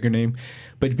give him a bigger name.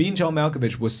 But Being John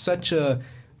Malkovich was such a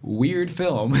weird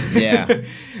film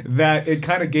that it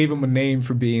kind of gave him a name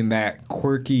for being that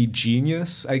quirky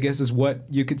genius, I guess is what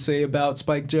you could say about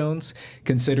Spike Jonze,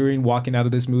 considering walking out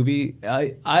of this movie.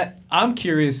 I'm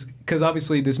curious, because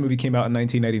obviously this movie came out in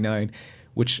 1999,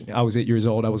 which I was 8 years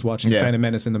old. I was watching Phantom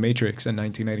Menace and The Matrix in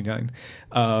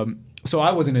 1999. So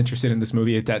I wasn't interested in this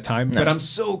movie at that time, but I'm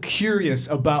so curious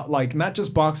about not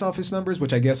just box office numbers,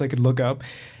 which I guess I could look up,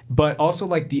 but also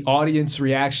the audience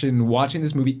reaction watching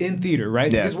this movie in theater,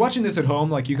 right? Yeah. Because watching this at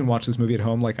home, you can watch this movie at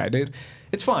home like I did,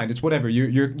 it's fine, it's whatever.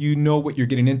 You know what you're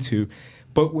getting into.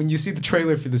 But when you see the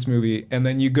trailer for this movie and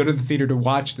then you go to the theater to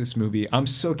watch this movie, I'm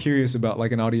so curious about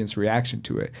an audience reaction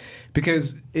to it,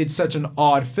 because it's such an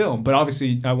odd film. But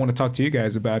obviously I want to talk to you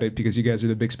guys about it because you guys are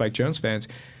the big Spike Jonze fans.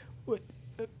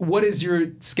 What is your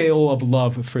scale of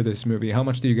love for this movie? How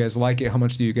much do you guys like it? How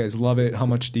much do you guys love it? How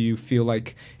much do you feel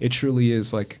like it truly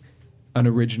is an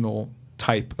original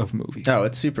type of movie? Oh,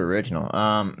 it's super original.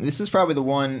 This is probably the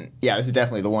one. Yeah, this is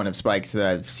definitely the one of Spike's that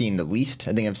I've seen the least.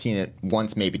 I think I've seen it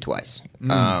once, maybe twice.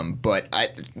 But I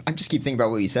just keep thinking about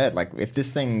what you said. If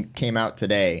this thing came out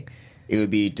today, it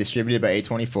would be distributed by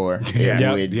A24.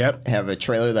 It would have a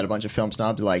trailer that a bunch of film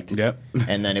snobs liked. Yep.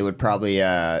 And then it would probably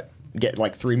get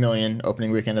like 3 million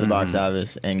opening weekend of the box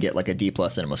office and get like a D+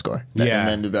 cinema score. Yeah. And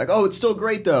then to be like, oh, it's still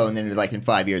great though. And then like in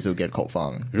 5 years it would get a cult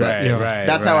following. Right, right.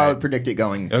 That's how I would predict it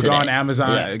going. It'll go on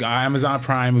Amazon. Amazon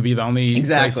Prime would be the only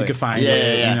place you could find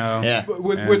it. You know? Yeah.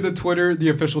 Would the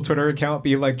official Twitter account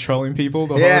be like trolling people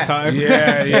the whole time?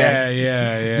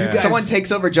 Yeah. Someone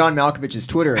takes over John Malkovich's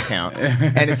Twitter account,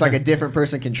 and it's like a different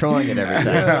person controlling it every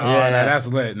time. That's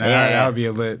lit. That would be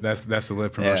a lit. That's a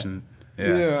lit promotion.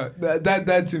 Yeah.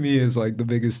 That to me is like the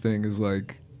biggest thing is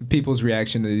like people's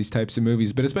reaction to these types of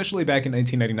movies, but especially back in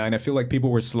 1999, I feel like people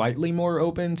were slightly more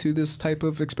open to this type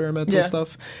of experimental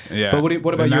stuff. Yeah. But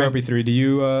what about you, RB3? Do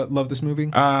you love this movie?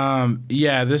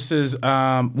 Yeah, this is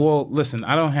well, listen,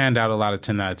 I don't hand out a lot of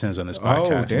 10 out of 10s on this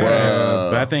podcast.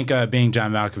 But I think being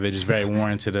John Malkovich is very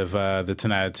warranted of the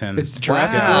 10 out of 10. It's the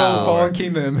Jurassic World Fallen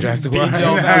Kingdom. Jurassic World.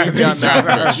 John Malkovich.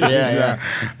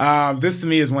 This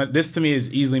to me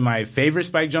is easily my favorite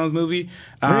Spike Jonze movie.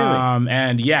 Really?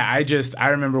 And yeah, I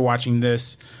remember watching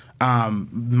this I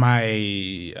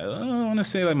want to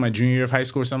say like my junior year of high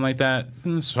school or something like that,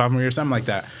 sophomore year or something like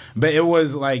that. But it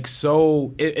was like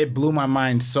it blew my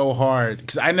mind so hard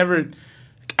because I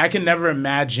can never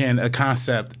imagine a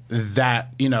concept that,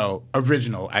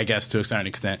 original, I guess, to a certain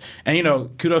extent.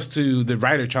 And, kudos to the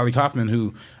writer, Charlie Kaufman,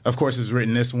 who, of course, has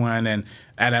written this one and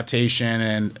Adaptation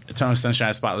and Eternal Sunshine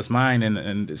of Spotless Mind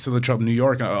and Zoetrope, New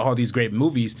York, and all these great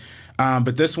movies.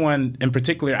 But this one in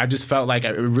particular, I just felt like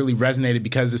it really resonated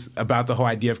because it's about the whole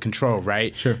idea of control,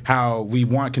 right? Sure. How we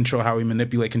want control, how we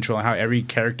manipulate control, and how every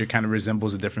character kind of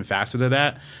resembles a different facet of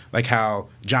that. Like how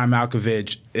John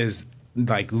Malkovich is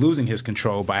like losing his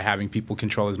control by having people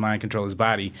control his mind, control his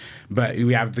body. But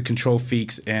we have the control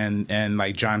freaks and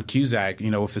like John Cusack,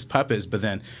 with his puppets. But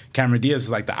then Cameron Diaz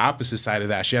is like the opposite side of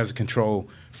that. She has a control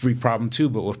freak problem too,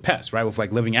 but with pets, right? With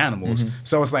like living animals. Mm-hmm.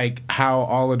 So it's like how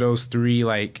all of those three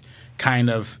like kind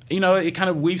of, it kind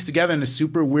of weaves together in a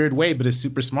super weird way, but it's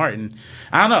super smart. And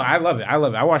I don't know, I love it.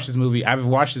 I've watched this movie. I've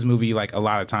watched this movie like a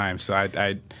lot of times. So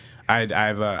I've I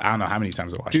don't know how many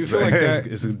times I watched it. Do you feel like that,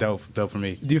 it's dope for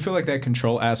me. Do you feel like that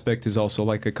control aspect is also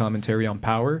like a commentary on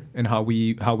power and how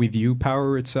we view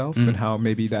power itself and how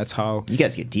maybe that's how you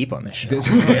guys get deep on this show.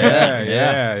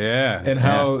 Yeah. And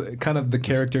how kind of the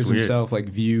characters themselves like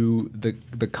view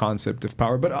the concept of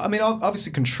power. But I mean,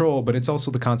 obviously control, but it's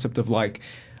also the concept of like,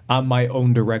 I'm my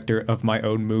own director of my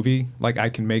own movie. Like I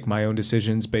can make my own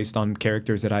decisions based on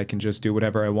characters that I can just do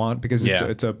whatever I want because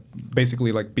it's a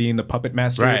basically like being the puppet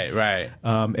master, right,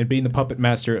 and being the puppet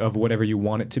master of whatever you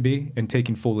want it to be and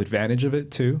taking full advantage of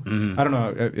it too. Mm-hmm. I don't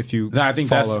know if you. No, I think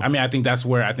that's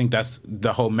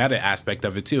the whole meta aspect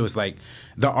of it too. It's like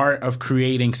the art of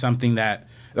creating something that.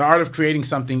 The art of creating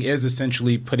something is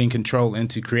essentially putting control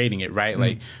into creating it, right?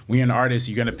 Like when you're an artist,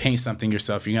 you're gonna paint something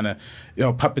yourself. You're gonna,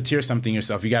 puppeteer something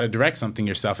yourself. You got to direct something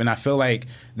yourself. And I feel like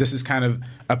this is kind of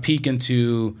a peek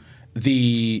into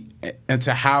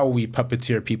how we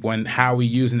puppeteer people and how we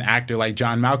use an actor like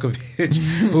John Malkovich,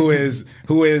 who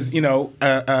is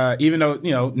even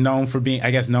though known for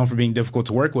being difficult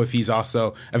to work with, he's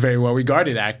also a very well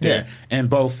regarded actor in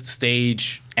both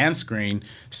stage and screen.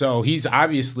 So he's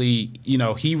obviously,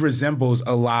 he resembles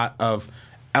a lot of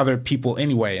other people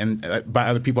anyway, and by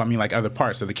other people I mean like other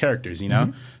parts of the characters,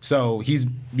 So he's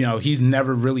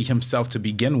never really himself to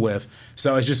begin with.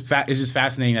 So it's just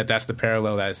fascinating that that's the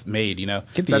parallel that's made, So I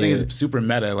think it's super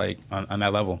meta, like on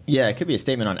that level. Yeah, it could be a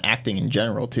statement on acting in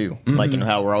general too, like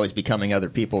how we're always becoming other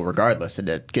people regardless, and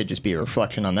it could just be a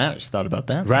reflection on that. I just thought about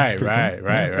that. Right.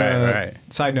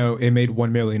 Side note: it made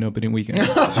 $1 million opening weekend.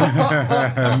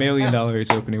 $1 million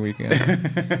opening weekend.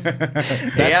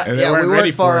 We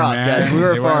weren't far off, guys. We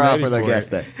were far off with our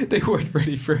guest there. They weren't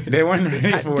ready for it. They weren't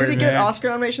ready for it. Did it get Oscar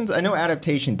nominations? I know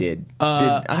Adaptation did.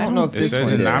 I don't know if this one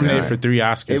did. It says nominated for 3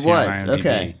 Oscars. It was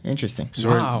okay. Interesting.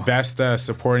 So best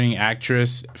supporting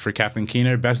actress for Kathleen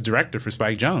Keener, best director for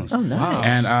Spike Jonze. Oh,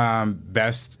 nice. And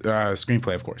best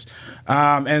screenplay, of course.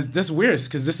 And this is weird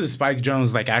because this is Spike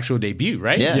Jonze's like actual debut,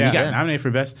 right? Yeah. He got nominated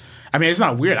for best. I mean, it's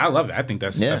not weird. I love it. I think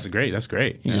that's great. That's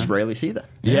great. You just rarely see that.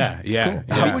 Yeah.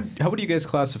 Cool. How would you guys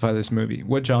classify this movie?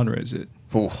 What genre is it?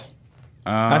 Ooh.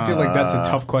 I feel like that's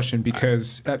a tough question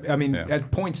because I mean,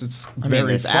 at points it's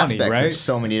very funny, right? Of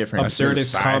so many different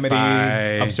absurdist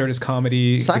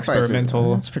comedy,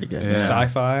 experimental. That's pretty good.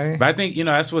 Sci-fi. But I think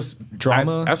that's what's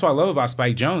drama. That's what I love about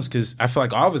Spike Jonze because I feel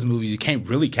like all of his movies you can't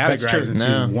really categorize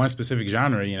into one specific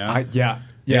genre.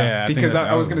 Yeah, because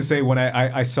I was going to say when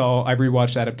I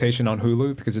rewatched Adaptation on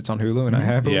Hulu because it's on Hulu and I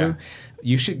have Hulu.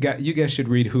 You guys should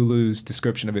read Hulu's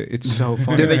description of it. It's so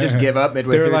funny. Do they just give up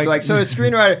midway They're through? Like, so a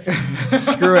screenwriter,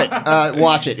 screw it,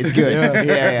 watch it. It's good.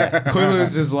 Yeah.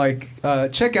 Hulu's is like,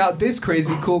 check out this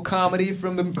crazy cool comedy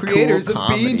from the creators of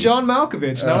Being John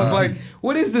Malkovich. And I was like,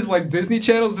 what is this, like Disney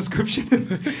Channel's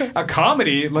description? A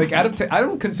comedy? Like, I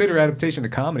don't consider adaptation a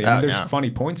comedy. I mean, there's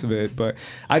funny points of it, but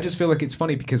I just feel like it's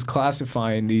funny because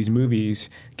classifying these movies,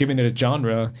 giving it a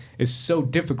genre, is so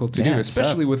difficult to do,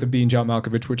 especially with a Being John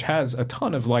Malkovich, which has a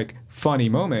ton of like funny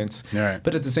moments. Right.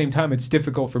 But at the same time, it's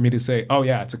difficult for me to say, oh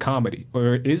yeah, it's a comedy,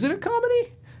 or is it a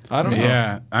comedy? I don't know.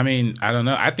 Yeah, I mean, I don't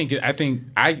know. I think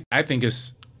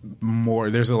it's more.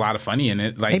 There's a lot of funny in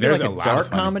it. Like, maybe there's like a lot dark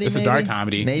of funny. comedy. It's a dark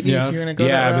comedy. Maybe if you're gonna go.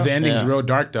 Yeah, that but the route. ending's real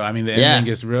dark though. I mean, the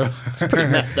ending is real. It's pretty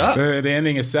messed up. The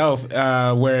ending itself,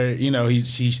 where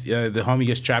the homie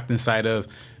gets trapped inside of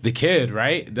the kid,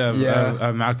 right? Of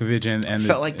Malkovich and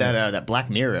felt like that Black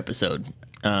Mirror episode.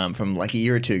 From like a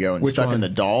year or two ago, and Which stuck one? in the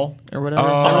doll or whatever.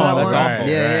 Oh, that's awful.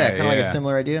 Yeah, kind of like a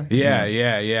similar idea.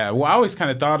 Yeah. Well, I always kind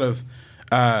of thought of,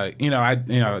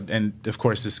 and of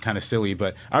course this is kind of silly,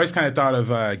 but I always kind of thought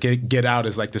of Get Out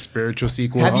as like the spiritual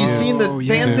sequel. Have you seen the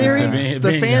fan theory?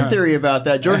 The fan theory about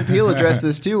that. Jordan Peele addressed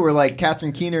this too, where like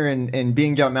Catherine Keener and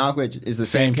Being John Malkovich is the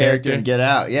same character in Get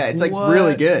Out. Yeah, it's like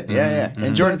really good. Yeah.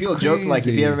 And Jordan Peele joked like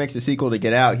if he ever makes a sequel to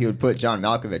Get Out, he would put John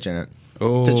Malkovich in it.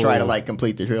 To try to like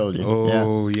complete the trilogy.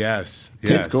 Yes.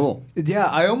 It's cool. Yeah,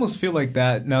 I almost feel like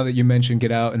that now that you mention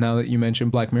Get Out and now that you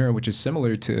mention Black Mirror, which is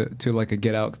similar to like a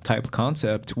Get Out type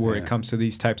concept where it comes to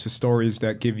these types of stories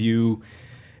that give you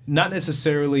not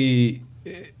necessarily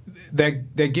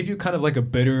that give you kind of like a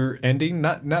bitter ending,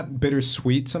 not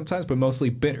bittersweet sometimes, but mostly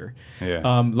bitter.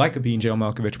 Yeah. Like a Being John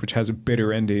Malkovich, which has a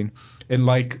bitter ending, and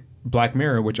like Black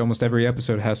Mirror, which almost every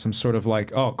episode has some sort of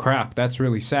like, oh crap, that's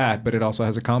really sad, but it also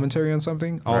has a commentary on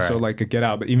something. Also like a Get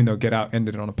Out, but even though Get Out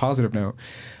ended on a positive note,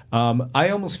 I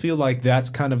almost feel like that's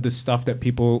kind of the stuff that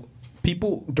people,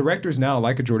 directors now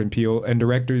like a Jordan Peele and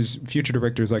future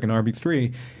directors like an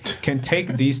RB3 can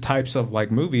take these types of like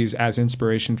movies as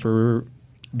inspiration for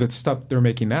the stuff they're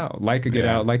making now, like a Get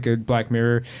Out, like a Black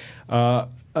Mirror.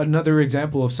 Another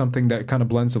example of something that kind of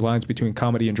blends the lines between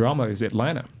comedy and drama is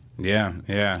Atlanta.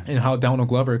 Yeah. And how Donald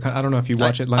Glover, I don't know if you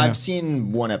watch Atlanta. I've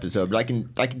seen one episode, but I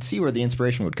can see where the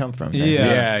inspiration would come from.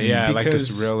 Yeah, like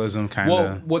this realism kind of.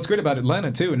 Well, what's great about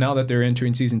Atlanta too, now that they're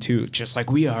entering season 2, just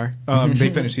like we are, they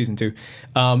finished season 2,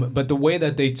 but the way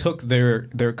that they took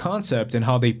their concept and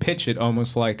how they pitch it,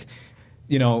 almost like,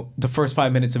 the first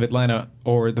 5 minutes of Atlanta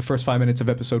or the first 5 minutes of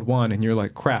episode 1, and you're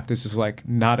like, crap, this is like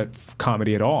not a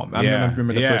comedy at all. I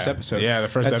remember the first episode. Yeah, the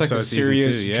first That's episode. That's like a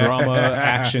serious drama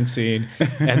action scene,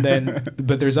 and then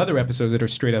but there's other episodes that are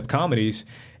straight up comedies.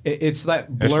 It's that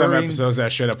blurring. There's some episodes that are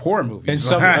straight up horror movies. And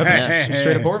some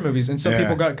straight up horror movies. And some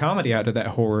people got comedy out of that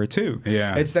horror too.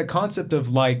 Yeah. It's that concept of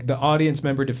like the audience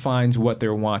member defines what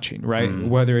they're watching, right?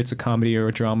 Whether it's a comedy or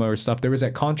a drama or stuff. There was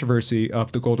that controversy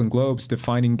of the Golden Globes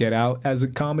defining Get Out as a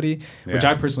comedy, which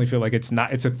I personally feel like it's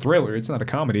not. It's a thriller. It's not a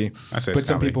comedy. I say but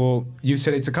some comedy. people, you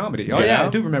said it's a comedy. Oh yeah, I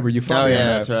do remember you. Oh yeah,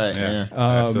 that. that's right. Yeah.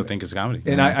 I still think it's a comedy.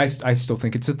 And I still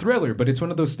think it's a thriller, but it's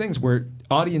one of those things where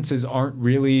audiences aren't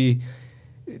really.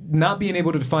 Not being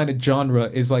able to define a genre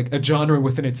is like a genre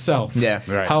within itself. Yeah,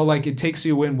 right. How like it takes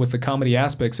you in with the comedy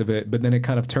aspects of it, but then it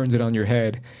kind of turns it on your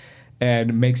head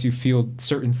and makes you feel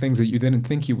certain things that you didn't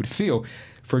think you would feel.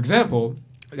 For example,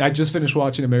 I just finished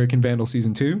watching American Vandal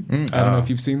season 2. I don't know if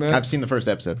you've seen that. I've seen the first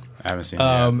episode. I haven't seen it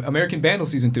yet. American Vandal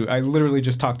season 2. I literally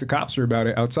just talked to Copster about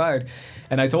it outside,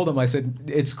 and I told him, I said,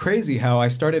 it's crazy how I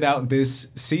started out this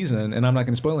season, and I'm not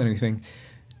going to spoil anything,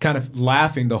 kind of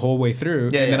laughing the whole way through,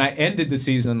 and then I ended the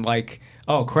season like,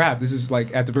 oh crap, this is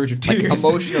like at the verge of tears, like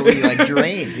emotionally like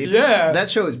drained. That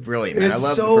show is brilliant, man. It's I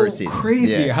love so the first season.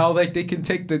 Crazy how like they can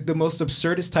take the most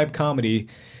absurdist type comedy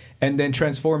and then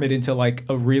transform it into like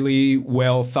a really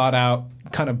well thought out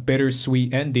kind of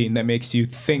bittersweet ending that makes you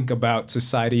think about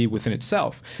society within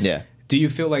itself. Yeah. Do you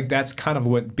feel like that's kind of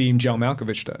what Being John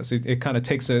Malkovich does? It kind of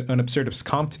takes an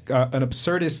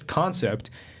absurdist concept,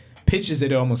 pitches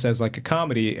it almost as like a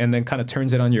comedy, and then kind of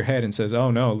turns it on your head and says, "Oh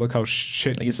no, look how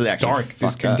dark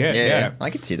this can get." Yeah, I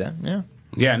could see that.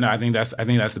 Yeah, no, I think that's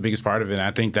the biggest part of it. And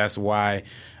I think that's why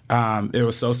it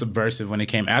was so subversive when it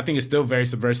came. And I think it's still very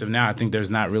subversive now. I think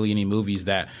there's not really any movies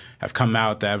that have come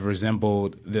out that have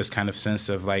resembled this kind of sense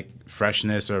of like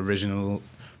freshness or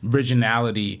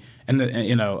originality, and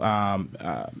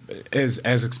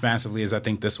as expansively as I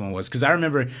think this one was. Because I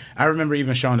remember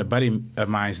even showing a buddy of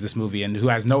mine this movie, and who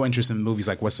has no interest in movies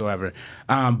like whatsoever,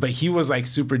 but he was like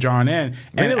super drawn in.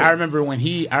 And really? I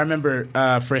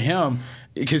remember for him,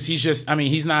 because he's just, I mean,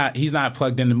 he's not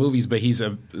plugged into movies, but he's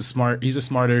a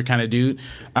smarter kind of dude.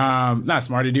 Not a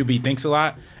smarter dude, but he thinks a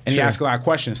lot and he asks a lot of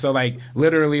questions. So like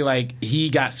literally, like he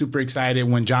got super excited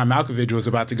when John Malkovich was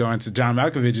about to go into John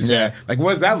Malkovich's head. Like,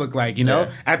 what does that look like? You know,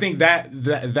 I think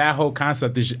that whole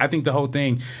concept is, I think the whole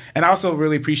thing, and I also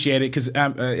really appreciate it because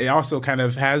it also kind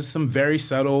of has some very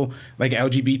subtle like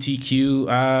LGBTQ,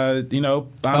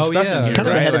 stuff in here. Kind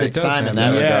of ahead of its time in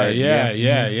that regard.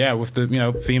 Yeah. With the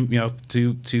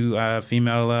two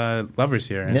female lovers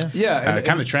here. And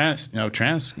kind of trans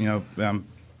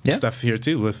stuff here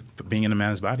too with being in a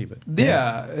man's body, but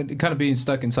and kind of being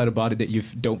stuck inside a body that you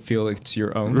don't feel it's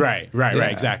your own. Right,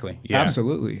 exactly. Yeah,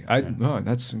 absolutely.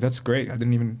 That's great. I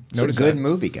didn't even notice. It's a good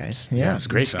movie, guys. Yeah, it's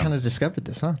great. Just kind of discovered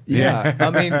this, huh? Yeah, I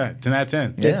mean, 10 out of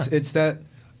 10. It's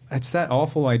that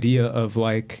awful idea of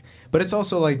like. But it's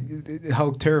also like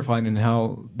how terrifying and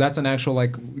how that's an actual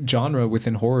like genre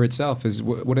within horror itself is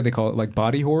what do they call it, like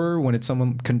body horror, when it's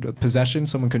someone possession,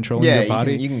 someone controlling your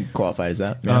body. You can qualify as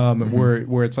that.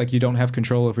 Where it's like you don't have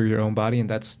control over your own body, and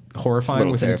that's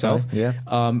horrifying within itself. Yeah.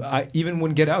 Even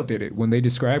when Get Out did it, when they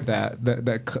described that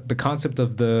the concept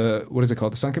of the, what is it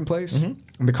called, the sunken place, and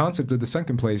the concept of the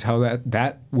sunken place, how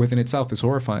that within itself is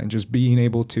horrifying. Just being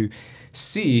able to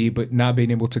see but not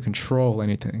being able to control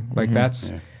anything, like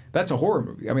that's a horror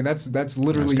movie. I mean, that's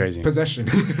literally possession.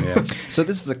 So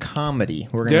this is a comedy.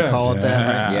 We're going to call it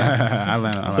that,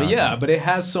 right? But it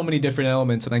has so many different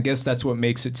elements, and I guess that's what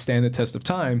makes it stand the test of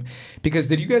time. Because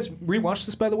did you guys rewatch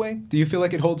this, by the way? Do you feel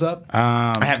like it holds up?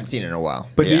 I haven't seen it in a while.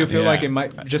 But do you feel like it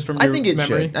might, just from your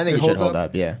memory? I think it should hold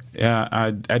up, yeah. Yeah,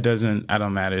 I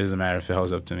don't matter. It doesn't matter if it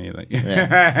holds up to me. Like,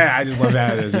 I just love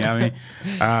how it is. You know what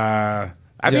I mean?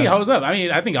 I think it holds up. I mean,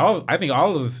 I think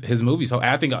all of his movies.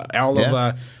 I think all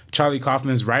of Charlie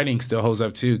Kaufman's writing still holds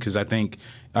up too, because I think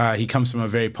he comes from a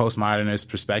very postmodernist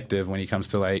perspective when he comes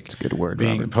to like. It's a good word,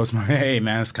 being postmodern. Hey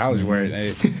man, it's college word.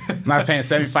 Hey, I'm not paying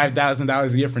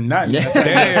 $75,000 a year for nothing.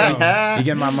 You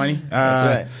get my money. That's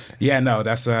right. Yeah, no,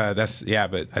 that's But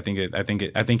I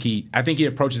think he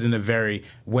approaches it in a very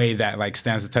way that like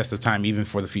stands the test of time, even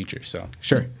for the future. So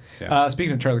sure. Yeah.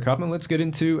 Speaking of Charlie Kaufman, let's get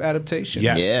into Adaptation,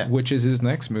 which is his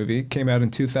next movie. Came out in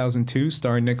 2002,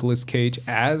 starring Nicolas Cage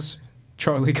as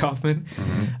Charlie Kaufman,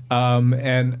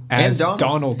 and as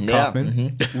Donald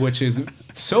Kaufman, which is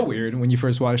so weird when you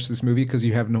first watch this movie because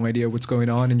you have no idea what's going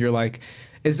on, and you're like,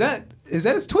 is that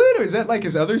his twin, or is that like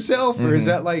his other self, or is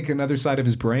that like another side of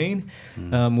his brain?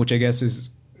 Which I guess is,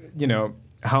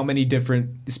 how many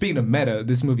different. Speaking of meta,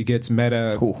 this movie gets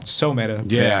meta, so meta,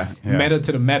 meta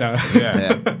to the meta.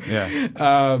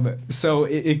 So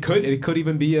it could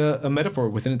even be a metaphor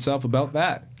within itself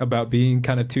about being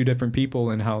kind of two different people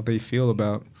and how they feel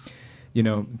about,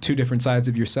 two different sides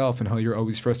of yourself, and how you're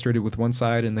always frustrated with one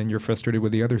side and then you're frustrated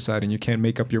with the other side, and you can't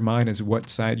make up your mind as what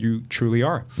side you truly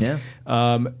are.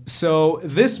 So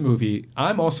this movie,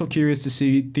 I'm also curious to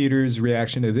see theaters'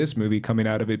 reaction to this movie coming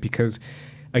out of it, because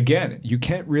again, you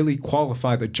can't really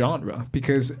qualify the genre,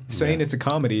 because saying it's a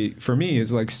comedy for me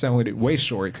is like selling it way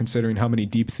short, considering how many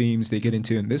deep themes they get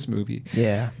into in this movie.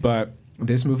 But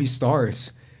this movie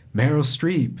stars Meryl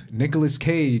Streep, Nicolas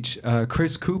Cage,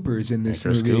 Chris Cooper's in this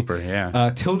movie. Chris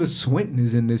Cooper, Tilda Swinton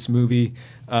is in this movie.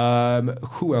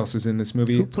 Who else is in this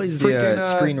movie? Who plays the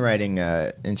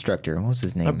screenwriting instructor? What was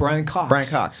his name? Brian Cox. Brian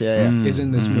Cox, is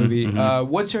in this movie.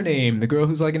 What's her name? The girl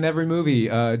who's like in every movie.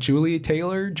 Julie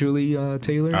Taylor.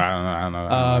 I don't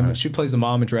know. She plays the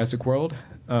mom in Jurassic World.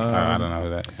 I don't know who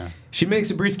that. She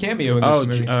makes a brief cameo in this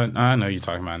movie. I know who you're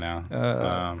talking about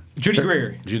now. Judy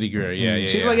Greer. Judy Greer, yeah.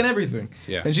 She's like in everything.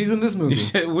 Yeah. And she's in this movie.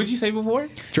 What'd you say before?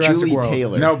 Jurassic Julie World.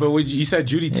 Taylor. No, but you said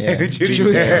Judy Taylor.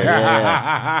 Judy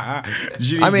Taylor.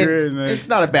 Judy Greer, man. It's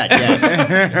not a bad guess.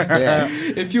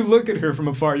 If you look at her from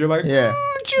afar, you're like,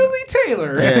 Julie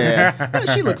Taylor.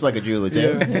 She looks like a Julie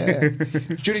Taylor.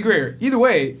 Judy Greer. Either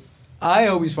way, I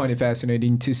always find it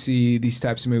fascinating to see these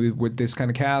types of movies with this kind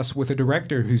of cast, with a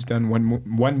director who's done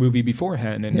one movie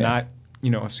beforehand and not,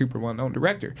 a super well-known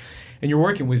director. And you're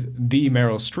working with the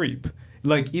Meryl Streep.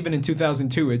 Like, even in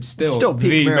 2002, it's still peak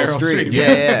the Meryl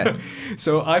Streep.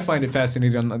 So I find it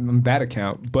fascinating on that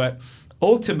account. But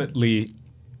ultimately,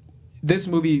 this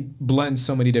movie blends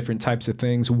so many different types of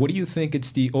things. What do you think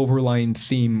it's the overlying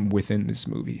theme within this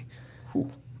movie?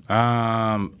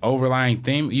 Overlying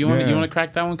theme. You want to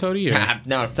crack that one, Cody? Or?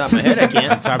 No, off the top of my head, I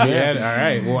can't. Top of your head. All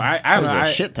right. Well, I don't know. A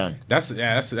shit ton. That's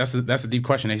a deep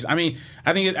question. I mean,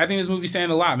 I think this movie's saying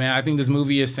a lot, man. I think this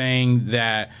movie is saying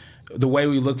that the way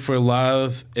we look for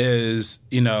love is,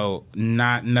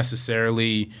 not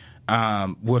necessarily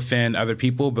within other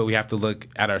people, but we have to look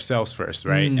at ourselves first,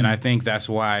 right? And I think that's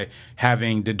why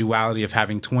having the duality of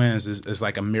having twins is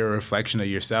like a mirror reflection of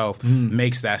yourself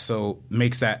makes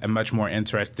that a much more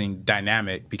interesting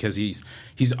dynamic, because he's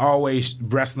always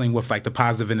wrestling with like the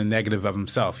positive and the negative of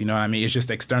himself. You know what I mean? It's just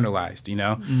externalized, you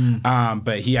know.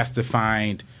 But he has to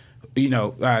find.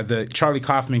 The Charlie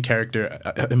Kaufman character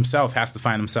himself has to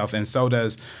find himself, and so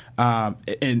does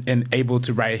and able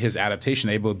to write his adaptation,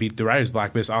 able to beat the writer's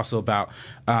block. But it's also about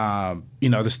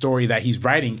the story that he's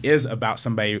writing is about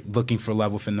somebody looking for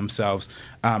love within themselves,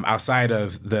 outside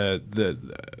of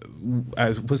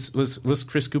what's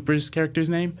Chris Cooper's character's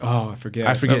name? Oh, I forget.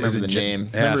 I don't remember the name.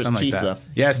 Yeah, something like that.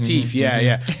 Yeah, it's Teeth.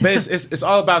 Yeah. But it's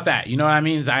all about that. You know what I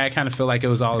mean? I kind of feel like it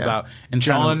was all about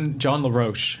John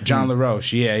LaRoche. John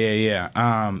LaRoche.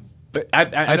 Yeah. But I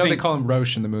know think, they call him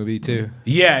Roche in the movie too.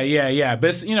 Yeah.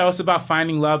 But it's about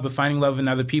finding love, but finding love in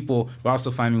other people, but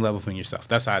also finding love within yourself.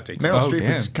 That's how I take it. Meryl Streep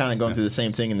is kind of going through the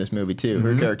same thing in this movie too.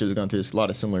 Her character is going through a lot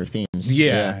of similar themes.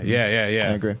 Yeah.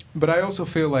 I agree. But I also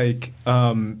feel like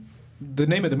the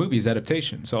name of the movie is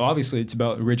adaptation, so obviously it's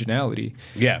about originality.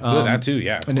 Yeah, that too.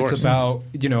 Yeah, and it's about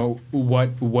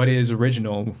what is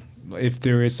original, if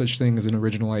there is such thing as an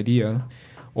original idea,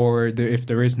 or if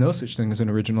there is no such thing as an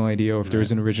original idea, or if there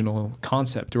is an original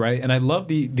concept, right? And I love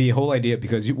the whole idea,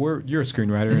 because you're a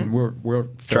screenwriter and we're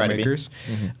filmmakers.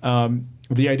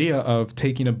 The idea of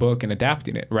taking a book and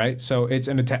adapting it, right? So it's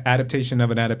an adaptation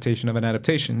of an adaptation of an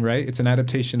adaptation, right? It's an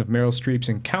adaptation of Meryl Streep's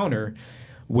encounter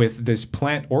with this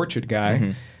plant orchard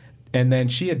guy, and then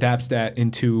she adapts that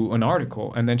into an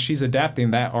article, and then she's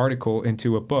adapting that article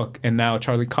into a book, and now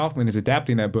Charlie Kaufman is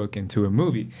adapting that book into a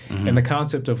movie. And the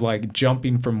concept of like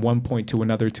jumping from one point to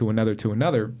another to another to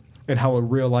another, and how a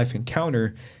real life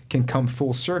encounter can come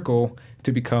full circle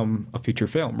to become a feature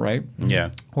film, right?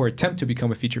 Yeah. Or attempt to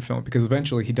become a feature film, because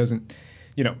eventually he doesn't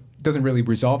really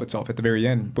resolve itself at the very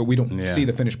end, but we don't see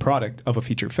the finished product of a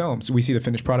feature film. So we see the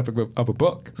finished product of a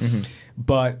book.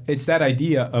 But it's that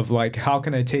idea of like, how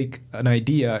can I take an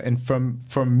idea and from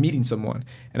meeting someone,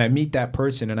 and I meet that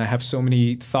person, and I have so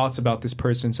many thoughts about this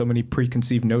person, so many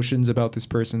preconceived notions about this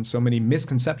person, so many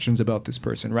misconceptions about this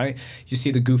person, right? You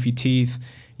see the goofy teeth,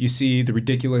 you see the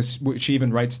ridiculous, which she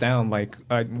even writes down, like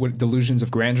what delusions of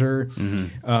grandeur,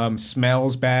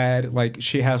 smells bad. Like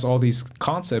she has all these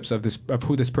concepts of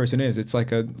who this person is. It's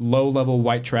like a low-level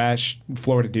white trash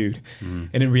Florida dude.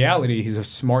 And in reality, he's a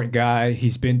smart guy.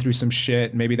 He's been through some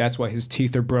shit. Maybe that's why his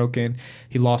teeth are broken.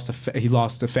 He lost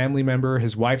a family member.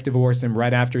 His wife divorced him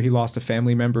right after he lost a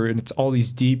family member. And it's all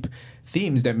these deep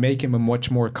themes that make him a much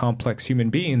more complex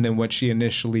human being than what she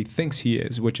initially thinks he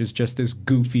is, which is just this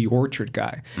goofy orchard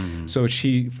guy. So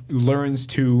she learns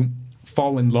to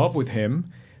fall in love with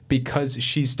him because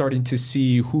she's starting to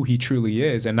see who he truly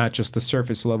is, and not just the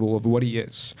surface level of what he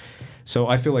is. So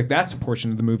I feel like that's a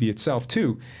portion of the movie itself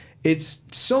too. It's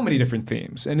so many different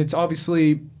themes, and it's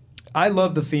obviously, I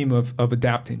love the theme of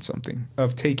adapting something,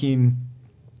 of taking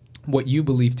what you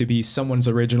believe to be someone's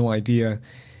original idea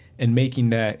and making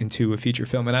that into a feature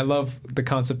film. And I love the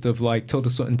concept of like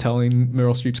Tilda Swinton telling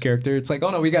Meryl Streep's character, it's like,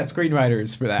 oh no, we got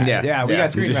screenwriters for that. Yeah, we got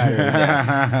screenwriters.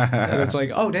 And it's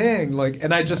like, oh dang. Like,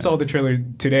 and I just saw the trailer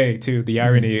today too, the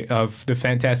irony of the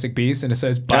Fantastic Beasts, and it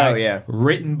says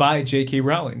written by J.K.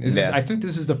 Rowling. I think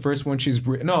this is the first one she's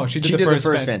written. No, she did the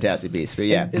first Fantastic Beasts, but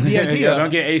yeah. And the idea,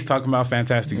 don't get Ace talking about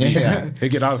Fantastic Beasts. They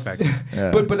get all the facts.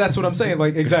 But that's what I'm saying,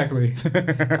 like exactly.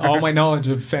 All my knowledge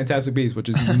of Fantastic Beasts, which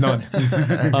is none.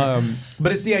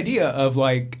 But it's the idea of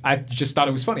like, I just thought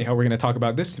it was funny how we're going to talk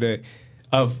about this today,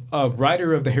 of a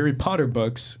writer of the Harry Potter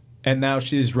books, and now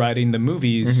she's writing the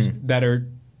movies that are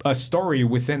a story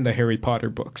within the Harry Potter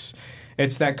books.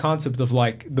 It's that concept of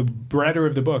like the writer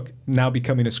of the book now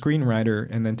becoming a screenwriter,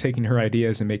 and then taking her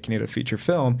ideas and making it a feature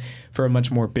film for a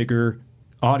much more bigger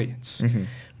audience.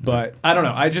 But I don't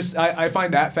know. I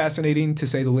find that fascinating, to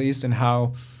say the least, and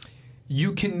how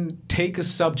you can take a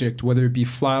subject, whether it be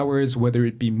flowers, whether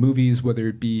it be movies, whether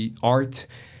it be art,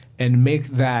 and make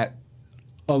that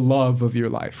a love of your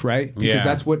life, right? Because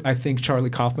that's what I think Charlie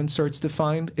Kaufman starts to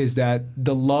find, is that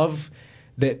the love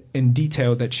that in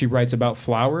detail that she writes about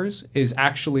flowers is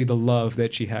actually the love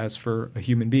that she has for a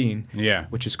human being,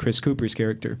 which is Chris Cooper's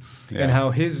character. And how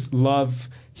his love,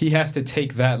 he has to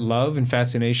take that love and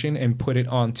fascination and put it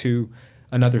onto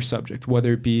another subject,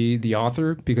 whether it be the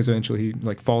author, because eventually he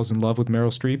like falls in love with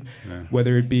Meryl Streep,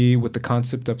 whether it be with the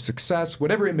concept of success,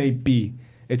 whatever it may be,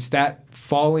 it's that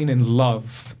falling in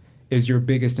love is your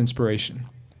biggest inspiration.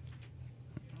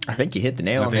 I think you hit the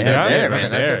nail on the head there, man.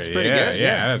 That's pretty good. Yeah,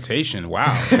 adaptation. Wow.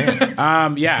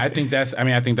 I think that's it,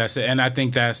 and I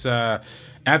think that's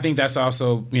And I think that's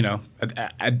also, you know,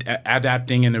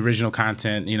 adapting an original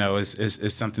content, you know,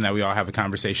 is something that we all have a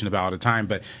conversation about all the time.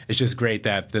 But it's just great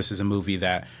that this is a movie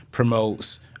that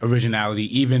promotes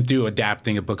originality even through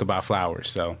adapting a book about flowers.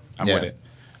 So I'm with it.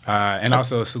 And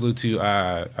also a salute to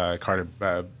Carter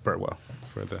Burtwell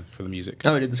for the music.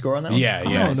 Oh, he did the score on that one? Yeah,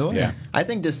 yeah. I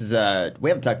think this is we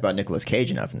haven't talked about Nicolas Cage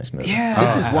enough in this movie. Yeah.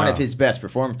 This is one of his best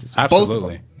performances.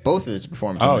 Absolutely. Both of his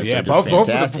performances. Oh in this yeah, are just both of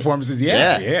the fantastic. performances.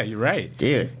 Yeah, you're right,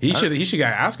 dude. He should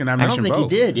get an Oscar I nomination. don't think both.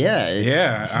 he did.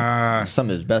 Yeah, It's some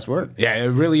of his best work. Yeah, it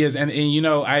really is. And you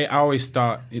know, I always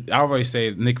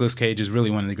say Nicolas Cage is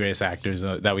really one of the greatest actors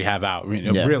that we have out.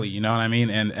 Really, you know what I mean?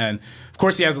 And of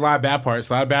course, he has a lot of bad parts,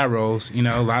 a lot of bad roles. You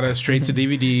know, a lot of straight to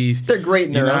DVD. They're great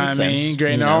in their own sense. I mean,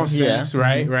 great in their own sense.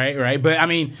 Right. But I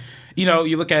mean, you know,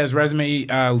 you look at his resume: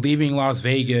 Leaving Las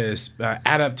Vegas,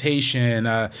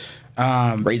 Adaptation.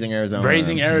 Raising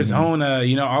Arizona,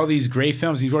 you know, all these great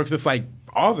films. He's worked with like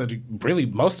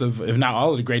most of, if not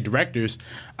all of the great directors.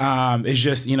 It's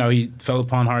just, you know, he fell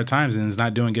upon hard times and is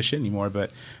not doing good shit anymore.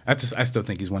 But I still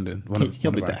think he's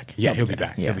He'll be back. Yeah, he'll be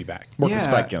back. Yeah. He'll be back. Work with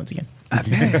Spike Jonze again.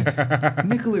 Man,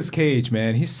 Nicolas Cage,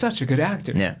 man, he's such a good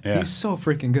actor. Yeah. He's so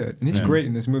freaking good. And he's great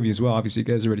in this movie as well. Obviously, you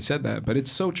guys already said that, but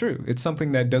it's so true. It's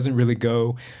something that doesn't really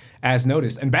go as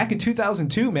noticed. And back in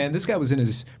 2002, man, this guy was in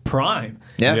his prime.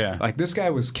 Yeah. Like, this guy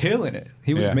was killing it.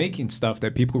 He was making stuff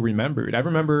that people remembered. I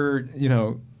remember, you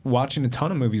know, watching a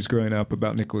ton of movies growing up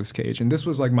about Nicolas Cage. And this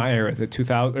was like my era, the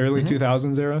early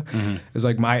 2000s era. It was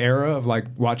like my era of like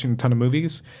watching a ton of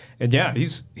movies. And yeah,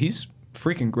 he's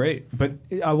freaking great. But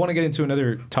I want to get into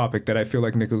another topic that I feel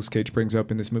like Nicolas Cage brings up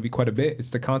in this movie quite a bit.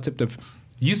 It's the concept of,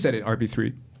 you said it,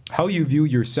 RB3, how you view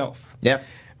yourself. Yeah.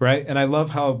 Right? And I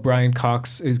love how Brian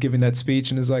Cox is giving that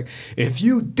speech and is like, if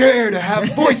you dare to have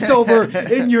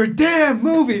voiceover in your damn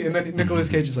movie. And then Nicolas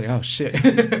Cage is like, oh, shit.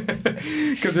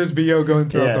 Because there's VO going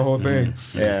throughout the whole thing.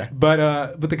 Yeah.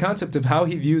 But the concept of how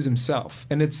he views himself.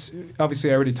 And it's, obviously,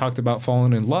 I already talked about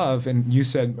falling in love. And you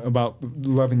said about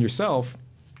loving yourself.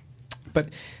 But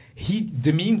he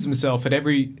demeans himself at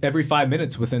every 5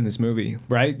 minutes within this movie,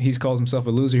 right? He calls himself a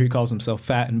loser. He calls himself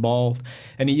fat and bald.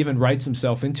 And he even writes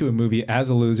himself into a movie as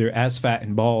a loser, as fat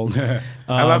and bald.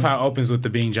 I love how it opens with the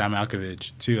being John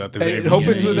Malkovich, too, at the very beginning. It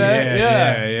opens with that?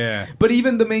 Yeah. But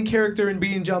even the main character in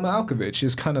Being John Malkovich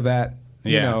is kind of that,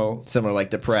 you know... Similar,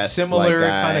 like, depressed. Similar, like,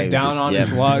 kind of down on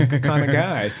his luck kind of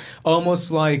guy.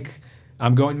 Almost like...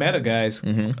 I'm going meta, guys.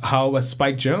 How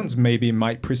Spike Jonze maybe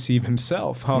might perceive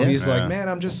himself. How he's like, man,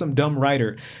 I'm just some dumb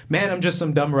writer. Man, I'm just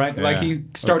some dumb writer. Like he's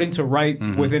starting to write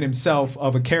within himself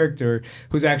of a character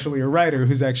who's actually a writer,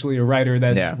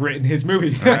 that's written his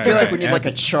movie. I feel like we need like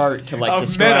a chart to like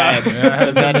describe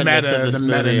the meta-ness of this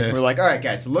movie. We're like, all right,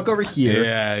 guys, so look over here.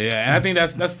 Yeah. And I think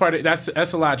that's part of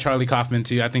that's a lot of Charlie Kaufman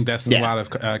too. I think that's a lot of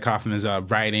Kaufman's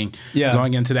writing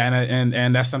going into that,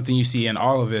 and that's something you see in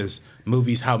all of his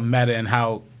movies, how meta and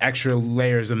how extra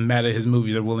layers of meta his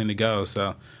movies are willing to go.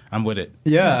 So I'm with it.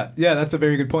 Yeah, that's a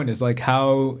very good point. It's like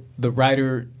how the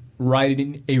writer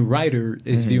writing a writer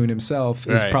is viewing himself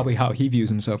is probably how he views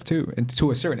himself too, and to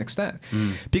a certain extent.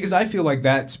 Because I feel like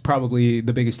that's probably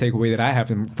the biggest takeaway that I have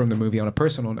from the movie on a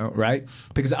personal note, right?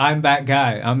 Because I'm that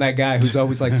guy who's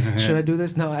always like, should I do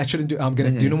this? No, I shouldn't do. I'm gonna.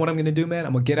 Do you know what I'm gonna do, man?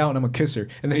 I'm gonna get out and I'm gonna kiss her,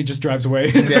 and then he just drives away.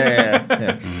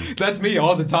 Yeah. That's me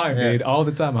all the time, dude. All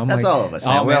the time. That's all of us,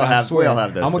 man. We all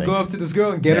have those I'm gonna go up to this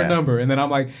girl and get her number, and then I'm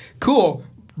like, cool.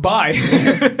 Bye.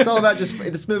 It's all about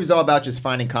this movie's all about just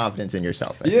finding confidence in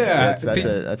yourself. That's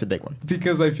a big one.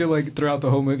 Because I feel like throughout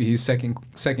the whole movie, he's second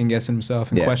guessing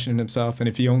himself and questioning himself. And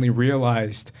if he only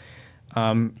realized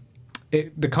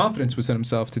the confidence was in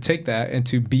himself to take that and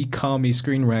to become a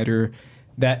screenwriter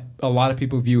that a lot of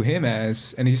people view him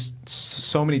as, and he's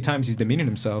so many times he's demeaning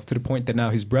himself to the point that now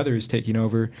his brother is taking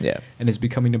over and is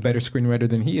becoming a better screenwriter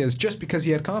than he is just because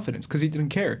he had confidence, because he didn't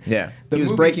care. Yeah, he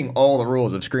was breaking all the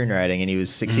rules of screenwriting and he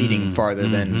was succeeding farther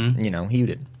than he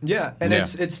did. Yeah, and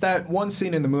it's that one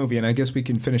scene in the movie, and I guess we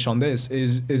can finish on this,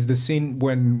 is the scene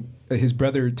when his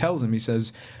brother tells him, he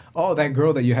says, oh, that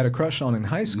girl that you had a crush on in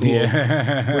high school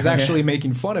was actually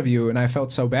making fun of you, and I felt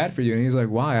so bad for you. And he's like,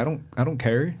 why? I don't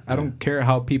care. I don't care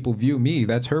how people view me.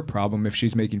 That's her problem if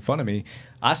she's making fun of me.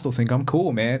 I still think I'm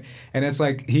cool, man. And it's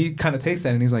like, he kind of takes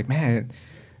that and he's like, man,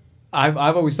 I've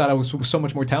always thought I was so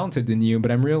much more talented than you,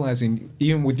 but I'm realizing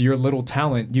even with your little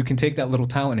talent, you can take that little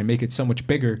talent and make it so much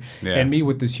bigger. And me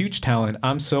with this huge talent,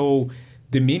 I'm so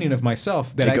demeaning of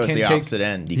myself that it I goes can't the take. opposite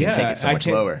end. You can take it so I much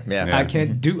can't- lower. Yeah. I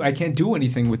can't do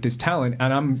anything with this talent,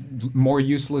 and I'm more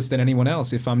useless than anyone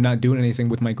else if I'm not doing anything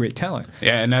with my great talent.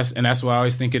 Yeah, and that's what I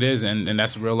always think it is, and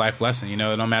that's a real life lesson. You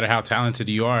know, no matter how talented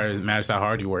you are, it matters how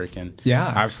hard you work. And Yeah.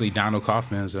 obviously Donald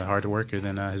Kaufman's a harder worker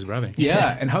than his brother.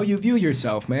 Yeah, and how you view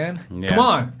yourself, man. Yeah. Come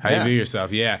on. How you view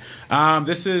yourself, yeah.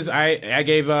 This is, I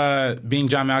gave Being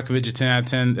John Malkovich a 10 out of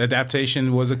 10.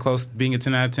 Adaptation was a close being a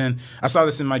 10 out of 10. I saw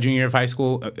this in my junior year of high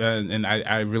school, and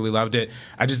I really loved it.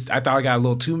 I thought I got a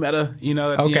little too meta, you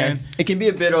know, at the end. It can be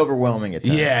a bit overwhelming at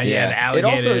times. Yeah, the It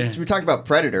also, alligator. we talked about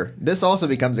Predator. This also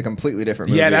becomes a completely different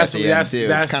movie. Yeah, at that's- the end, that's- too.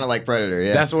 that's- It's kind of like Predator.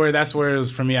 Yeah, That's where it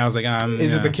was for me. I was like,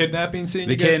 Is you it the know, kidnapping scene?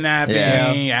 the you guys-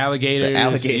 kidnapping, alligators. the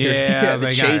alligator. Yeah, I was the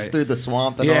like, chase all right. through the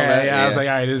swamp and all that. I was like,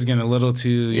 all right, this is getting a little too,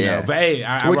 you know. But hey,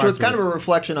 I which was rocked kind with of it. a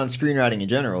reflection on screenwriting in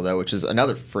general, though, which is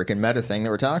another freaking meta thing that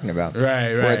we're talking about.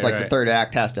 Right, Where it's like the right. third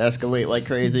act has to escalate like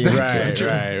crazy. Right.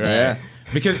 Yeah.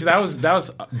 Because that was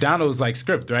Donald's like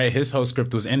script, right? His whole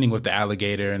script was ending with the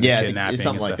alligator and Yeah, the it's kidnapping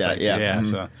something and like stuff that, yeah. Yeah, Mhm.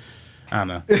 so I don't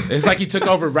know. It's like he took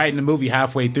over writing the movie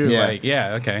halfway through. Yeah. Like,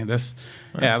 yeah, okay,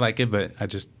 I like it, but I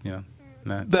just, you know,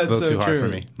 nah, That's a little so too hard true.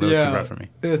 for me. A little too rough for me.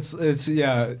 It's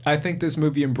yeah. I think this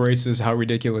movie embraces how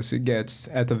ridiculous it gets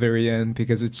at the very end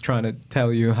because it's trying to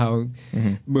tell you how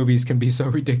movies can be so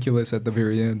ridiculous at the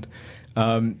very end.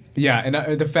 Yeah,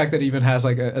 and the fact that it even has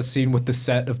like a scene with the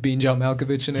set of Being John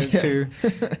Malkovich in it too,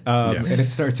 and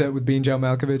it starts out with Being John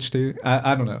Malkovich too.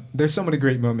 I don't know. There's so many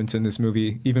great moments in this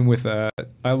movie. Even with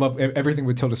I love everything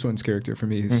with Tilda Swinton's character. For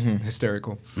me, is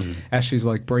hysterical as she's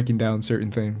like breaking down certain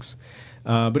things.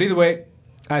 But either way,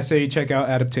 I say check out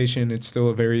Adaptation. It's still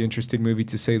a very interesting movie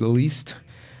to say the least.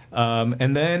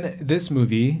 And then this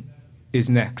movie is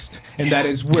next, and that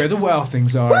is Where the Wild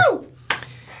Things Are. Woo!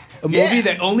 A movie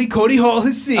that only Cody Hall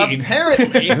has seen.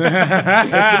 Apparently. It's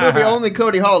a movie only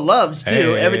Cody Hall loves,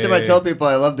 too. Every time I tell people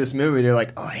I love this movie, they're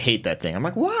like, oh, I hate that thing. I'm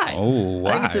like, why? Oh,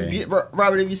 I think it's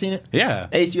Robert, have you seen it? Yeah.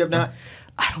 Ace, you have not?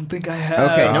 I don't think I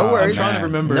have. Okay, no worries. I'm trying to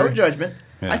remember. No judgment.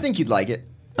 Yeah. I think you'd like it.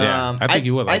 Yeah, I think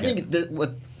you would like I think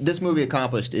what this movie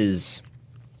accomplished is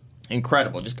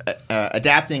incredible. Just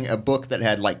adapting a book that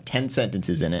had like 10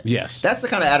 sentences in it. Yes. That's the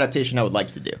kind of adaptation I would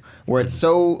like to do, where it's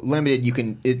so limited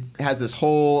it has this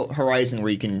whole horizon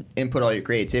where you can input all your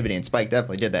creativity, and Spike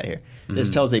definitely did that here. This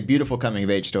tells a beautiful coming of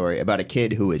age story about a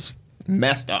kid who is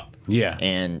messed up. Yeah.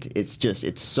 And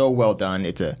it's so well done.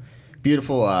 It's a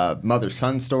beautiful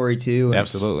mother-son story too. And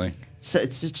Absolutely. It's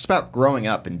just about growing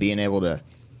up and being able to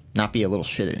not be a little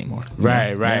shit anymore.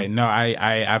 Right. Yeah. No,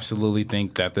 I absolutely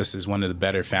think that this is one of the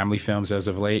better family films as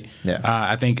of late. Yeah.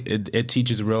 I think it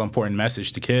teaches a real important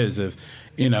message to kids of,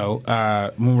 you know,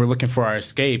 when we're looking for our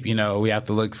escape, you know, we have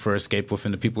to look for escape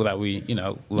within the people that we, you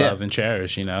know, love and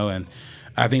cherish, you know, and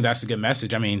I think that's a good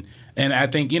message. I mean, and I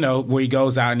think, you know, where he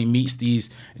goes out and he meets these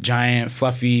giant,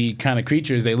 fluffy kind of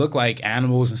creatures. They look like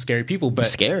animals and scary people, but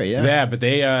They're scary, yeah. Yeah, but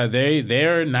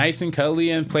they're nice and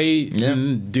cuddly and play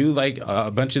and do like a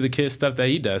bunch of the kids stuff that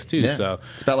he does too. Yeah. So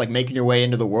it's about like making your way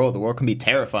into the world. The world can be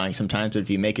terrifying sometimes, but if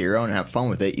you make it your own and have fun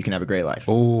with it, you can have a great life.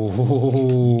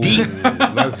 oh,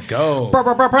 let's go.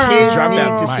 Kids Drop need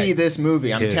that to mic. see this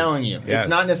movie. I'm Kids. telling you, Yes. it's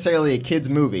not necessarily a kids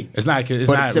movie, It's not. It's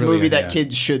but not it's a really movie that yeah.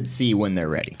 kids should see when they're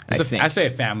ready. I say a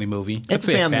family movie. It's Let's a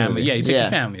say family movie. Yeah, you take Yeah.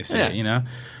 your family to see Yeah. it. You know.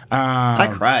 I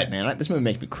cried, man. This movie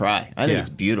makes me cry. I think Yeah. it's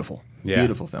beautiful. Yeah.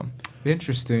 Beautiful film.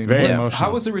 Interesting. Very What- emotional.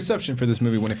 How was the reception for this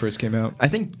movie when it first came out? I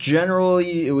think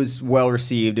generally it was well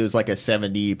received. It was like a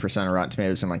 70% of Rotten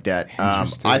Tomatoes, something like that.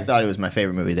 Interesting. I thought it was my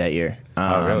favorite movie that year.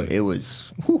 really? It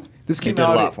was. Whew, This it came did a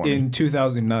lot out for me. in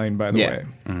 2009, by the Yeah.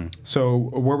 way. So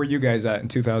where were you guys at in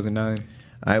 2009?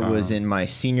 I was in my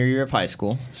senior year of high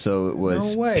school, so it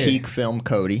was No way. peak film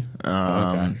Cody.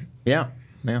 Okay. Yeah,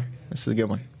 this is a good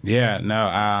one. Yeah. No.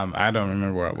 I don't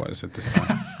remember where I was at this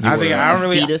time. You I were think a I don't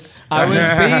really. fetus. I was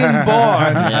being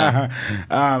born. Yeah.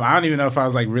 I don't even know if I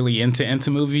was like really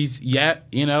into movies yet.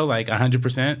 You know, like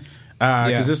 100%.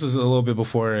 Because this was a little bit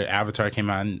before Avatar came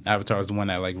out, and Avatar was the one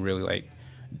that like really like.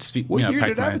 What you know, year did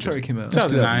piqued my Avatar interest. come out?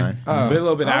 2009. 2009. But a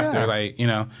little bit Oh, after, yeah. like, you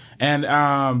know. And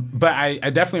but I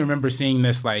definitely remember seeing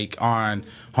this like on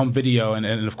home video and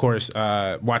of course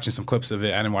watching some clips of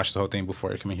it. I didn't watch the whole thing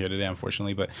before coming here today,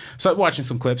 unfortunately. But so watching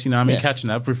some clips, you know, I mean, Yeah. catching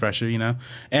up, refresher, you know.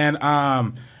 And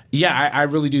yeah, I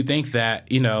really do think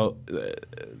that, you know,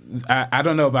 I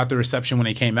don't know about the reception when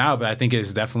it came out, but I think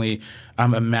it's definitely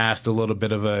amassed a little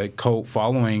bit of a cult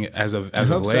following as of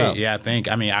hope late. so. Yeah, I think.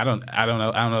 I mean, I don't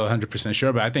know 100%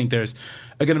 sure, but I think there's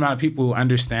a good amount of people who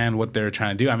understand what they're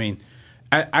trying to do. I mean,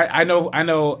 I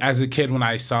know as a kid when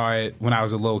I saw it when I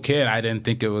was a little kid, I didn't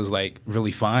think it was like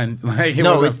really fun. Like it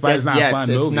wasn't fun. It's not a fun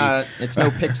movie. It's no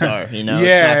Pixar, you know. Yeah,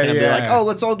 it's not gonna yeah. be like, oh,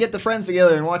 let's all get the friends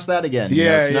together and watch that again. You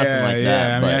know, it's nothing like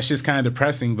that. I mean, that's just kind of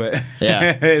depressing, but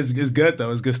yeah, it's good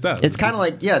though. It's good stuff. It's kind of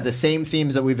like the same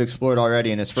themes that we've explored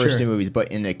already in his first Sure. two movies,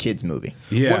 but in a kids movie.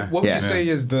 Yeah. What would you say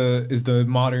is the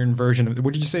modern version of?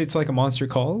 Would you say it's like a Monster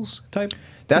Calls type?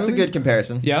 That's movie? a good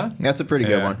comparison. Yeah? That's a pretty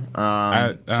good one.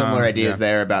 Similar ideas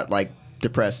there about like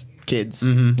depressed kids.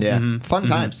 Fun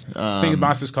times. I think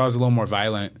Monsters Call is a little more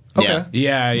violent. Okay.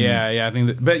 Yeah. I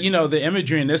think, but the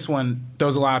imagery in this one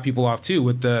throws a lot of people off too,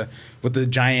 with the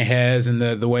giant heads and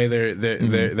the way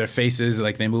their faces,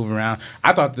 like they move around.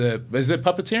 I thought is it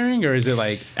puppeteering or is it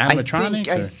like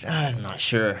animatronics? I'm not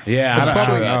sure. Yeah, I'm I'm not not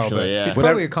sure sure. actually. Yeah. It's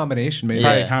probably a combination, maybe.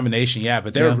 Probably a combination, yeah.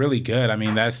 But they were really good. I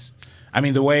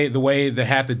mean, the way they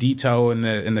had the detail in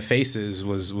the faces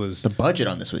was The budget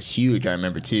on this was huge. I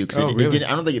remember too, because really? it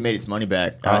didn't. I don't think it made its money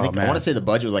back. I want to say the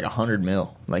budget was like $100 million.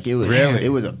 Like it was. Really? It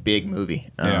was a big movie.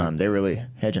 Yeah. They're really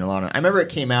hedging a lot on it. I remember it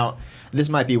came out. This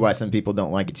might be why some people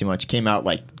don't like it too much. It came out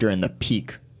like during the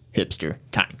peak hipster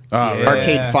time. Oh, really?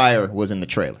 Arcade Fire was in the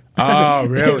trailer. Oh,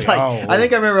 really? I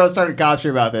think I remember I was talking to Copster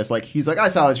about this. Like he's like, I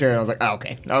saw the trailer, and I was like, oh,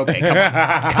 okay,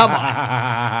 come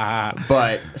on.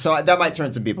 But so that might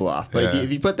turn some people off. But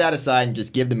if you put that aside and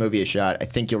just give the movie a shot, I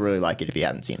think you'll really like it if you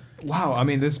haven't seen it. Wow, I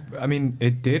mean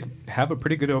it did have a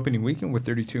pretty good opening weekend with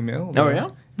 32 mil. Oh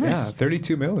yeah, nice. Yeah,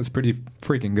 32 mil is pretty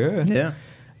freaking good. Yeah.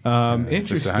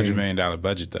 Interesting. It's a $100 million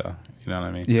budget though. You know what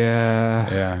I mean?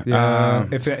 Yeah.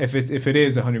 If it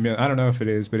is $100 million, I don't know if it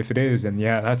is, but if it is, then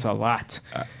that's a lot.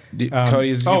 Cody,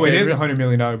 is your it is favorite? $100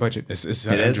 million budget. It is?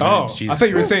 Oh, I thought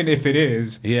you were saying if it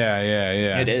is.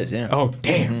 Yeah. It is. Yeah. Oh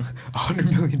damn,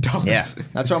 $100 million. Yeah,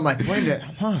 that's why I'm like, where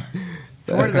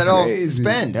did that all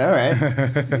spend? All right.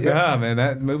 Yeah, man,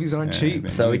 that movies aren't cheap.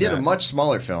 So we did a much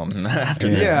smaller film after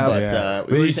this. Yeah,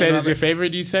 but Would you say this is your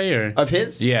favorite? You say or of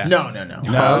his? Yeah. No.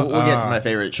 We'll get to my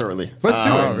favorite shortly. Let's do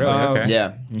it. Really? Okay.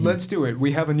 Yeah. Let's do it.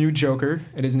 We have a new Joker,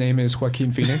 and his name is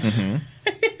Joaquin Phoenix,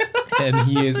 and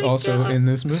he is also in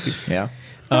this movie. Yeah.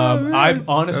 I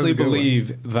honestly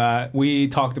believe that we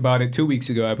talked about it 2 weeks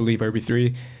ago. I believe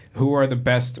RB3. Who are the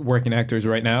best working actors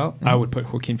right now? I would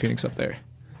put Joaquin Phoenix up there.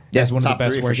 Yeah, as one of the top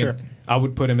best three for working. sure. I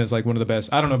would put him as like one of the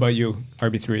best. I don't know about you,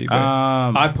 RB3,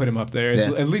 but I'd put him up there. It's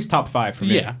at least top 5 for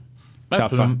me. Yeah. Top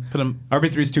put 5. him.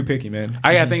 RB3's too picky, man.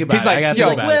 I gotta think about He's it. like, I gotta yo,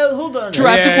 think about well, hold on.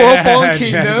 Jurassic Yeah. World, Fallen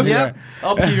Kingdom. Yeah.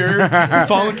 Up here,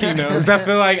 Fallen Kingdom. Because I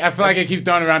feel like I keep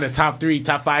throwing around the top 3,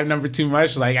 top 5 number too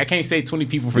much. Like I can't say 20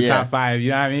 people for top 5. You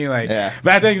know what I mean? Like,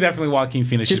 but I think definitely Joaquin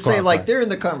Phoenix. Just say like they're in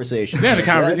the conversation. They're in the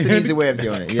conversation. That's an easy way of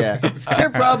doing it. Yeah, they're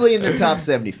probably in the top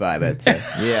 75. I'd say.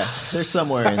 Yeah, they're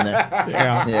somewhere in there.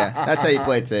 Yeah, that's how you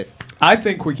play it safe. I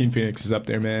think Joaquin Phoenix is up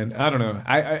there, man. I don't know.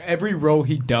 I every role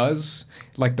he does,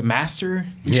 like The Master.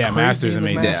 He's crazy Master's in The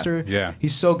amazing. Master. Yeah.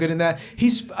 He's so good in that.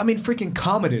 Freaking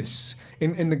Commodus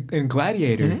in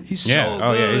Gladiator. He's so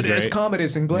good he's as great.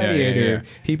 Commodus in Gladiator. Yeah.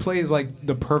 He plays like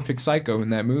the perfect psycho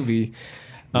in that movie.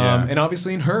 Yeah. And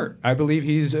obviously in Her, I believe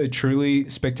he's a truly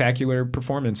spectacular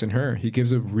performance in Her. He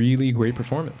gives a really great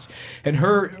performance. And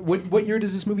Her, what year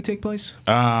does this movie take place?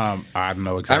 I don't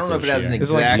know exactly. I don't know if it has an Is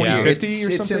it like exact. 2050 it's, or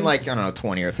it's something? in like I don't know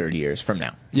 20 or 30 years from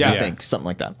now. Yeah. I think something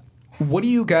like that. What do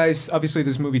you guys? Obviously,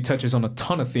 this movie touches on a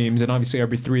ton of themes, and obviously,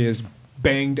 RB3 has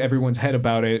banged everyone's head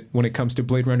about it when it comes to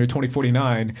Blade Runner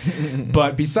 2049.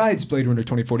 But besides Blade Runner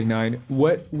 2049,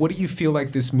 what do you feel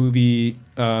like this movie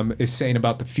is saying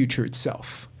about the future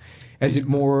itself? Is it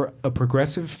more a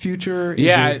progressive future?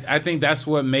 I think that's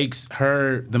what makes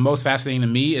Her the most fascinating to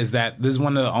me, is that this is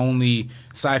one of the only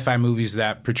sci-fi movies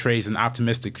that portrays an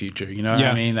optimistic future. You know what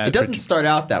I mean? That It doesn't start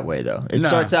out that way though. It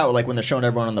starts out like when they're showing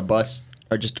everyone on the bus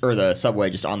or the subway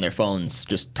just on their phones,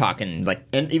 just talking, like,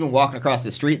 and even walking across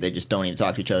the street, they just don't even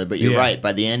talk to each other. But you're right.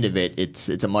 By the end of it, it's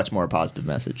a much more positive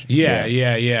message. Yeah.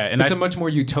 And it's a much more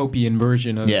utopian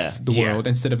version of the world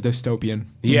instead of dystopian.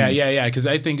 Yeah. Because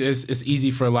I think it's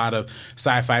easy for a lot of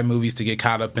sci-fi movies to get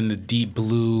caught up in the deep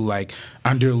blue, like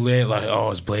underlit, like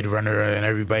it's Blade Runner and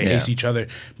everybody hates each other.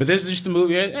 But this is just a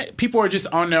movie. People are just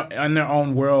on their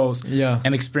own worlds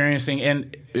and experiencing.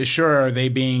 And sure, are they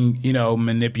being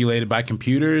manipulated by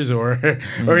computers or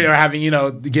having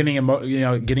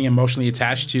getting emotionally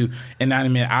attached to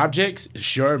inanimate objects?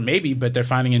 Sure, maybe, but they're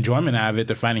finding enjoyment out of it.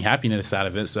 They're finding happiness out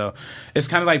of it. So it's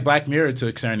kind of like Black Mirror to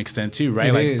a certain extent too,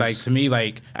 right? Like to me,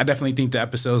 like I definitely think the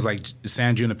episodes like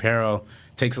San Junipero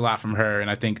takes a lot from her, and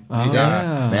I think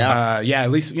at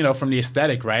least from the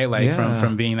aesthetic, right? Like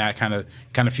from being that kind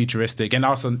of futuristic, and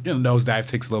also Nosedive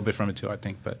takes a little bit from it too, I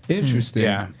think. But interesting.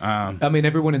 Yeah, I mean,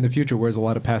 everyone in the future wears a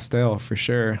lot of pastel for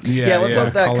sure. Let's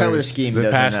hope that color scheme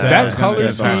doesn't. That color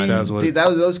scheme, dude.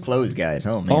 Those clothes guys.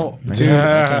 Oh man, dude,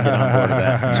 I can't get on board with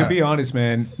that. To be honest,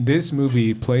 man, this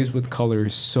movie plays with color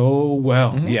so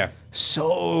well. Yeah.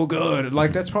 So good.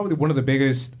 Like, that's probably one of the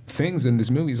biggest things in this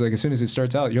movie. Is like, as soon as it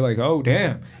starts out, you're like, oh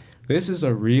damn, this is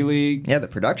a really the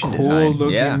production cool design.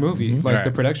 looking movie. Like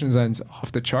the production design's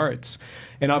off the charts.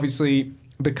 And obviously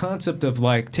the concept of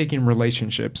like taking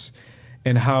relationships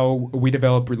and how we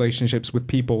develop relationships with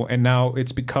people, and now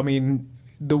it's becoming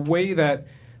the way that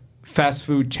fast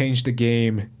food changed the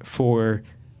game for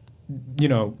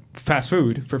fast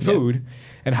food for food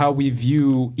and how we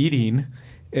view eating.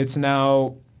 It's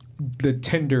now the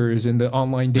Tinders and the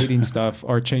online dating stuff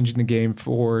are changing the game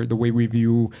for the way we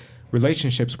view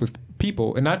relationships with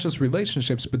people, and not just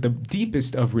relationships, but the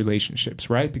deepest of relationships,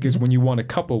 right? Because when you want a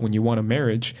couple, when you want a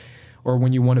marriage, or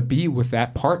when you want to be with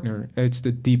that partner, it's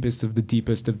the deepest of the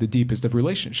deepest of the deepest of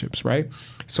relationships, right?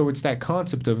 So it's that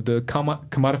concept of the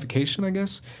commodification, I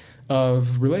guess,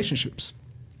 of relationships.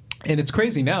 And it's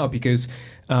crazy now because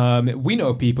we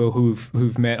know people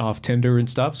who've met off Tinder and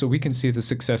stuff, so we can see the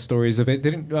success stories of it.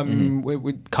 Didn't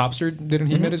Copster, didn't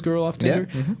he met his girl off Tinder?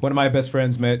 Yeah. One of my best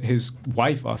friends met his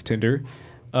wife off Tinder.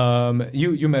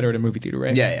 You met her at a movie theater,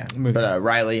 right? Yeah. But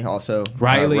Riley also.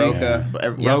 Roca.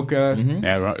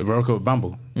 Roca. Roca with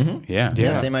Bumble. Yeah,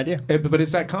 same idea. But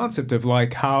it's that concept of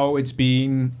like how it's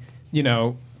being,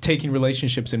 taking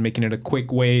relationships and making it a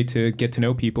quick way to get to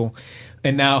know people.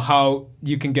 And now how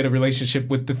you can get a relationship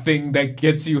with the thing that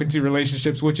gets you into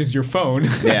relationships, which is your phone.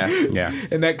 Yeah.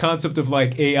 And that concept of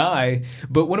like AI.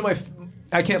 But one of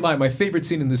I can't lie, my favorite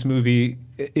scene in this movie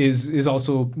is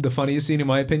also the funniest scene in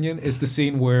my opinion. Is the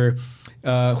scene where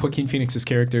Joaquin Phoenix's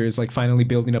character is like finally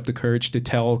building up the courage to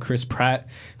tell Chris Pratt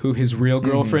who his real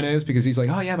girlfriend is, because he's like,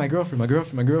 oh yeah, my girlfriend.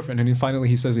 And then finally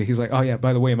he says it. He's like, oh yeah,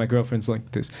 by the way, my girlfriend's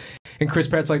like this. And Chris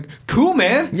Pratt's like, cool,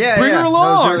 man. Yeah, bring her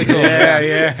along. That was really cool.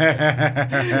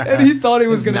 Yeah. And he thought he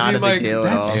was going to be like,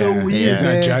 that's so weird, He's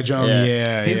man. gonna judge him.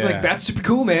 Yeah. He's like, that's super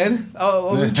cool, man.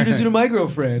 I'll introduce you to my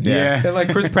girlfriend. Yeah. And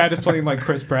like Chris Pratt is playing like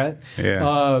Chris Pratt.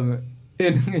 Yeah.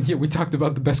 And we talked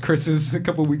about the best Chris's a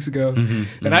couple of weeks ago.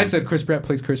 And I said Chris Pratt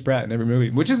plays Chris Pratt in every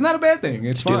movie, which is not a bad thing.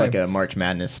 It's fine. Do like a March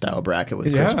Madness style bracket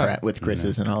with Chris Pratt, with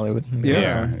Chris's in Hollywood.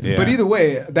 Yeah. But either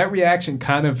way, that reaction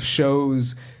kind of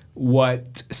shows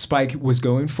what Spike was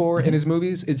going for in his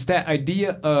movies. It's that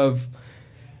idea of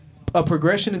a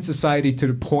progression in society to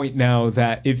the point now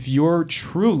that if you're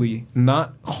truly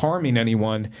not harming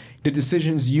anyone, the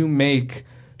decisions you make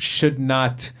should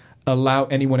not allow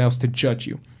anyone else to judge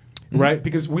you. Right?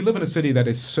 Because we live in a city that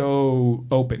is so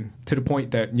open to the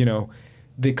point that,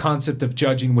 the concept of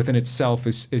judging within itself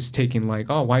is taking like,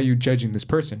 oh, why are you judging this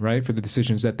person, right, for the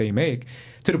decisions that they make,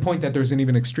 to the point that there's an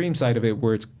even extreme side of it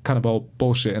where it's kind of all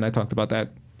bullshit. And I talked about that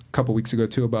a couple weeks ago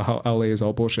too, about how LA is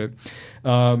all bullshit,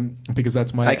 because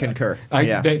that's my... I concur.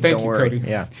 Thank you, Cody.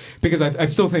 Yeah. Because I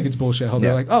still think it's bullshit how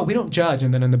they're like, oh, we don't judge,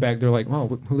 and then in the back they're like, well,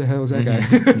 who the hell is that guy?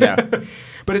 Yeah.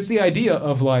 But it's the idea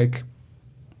of like,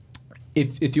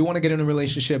 if you want to get in a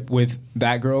relationship with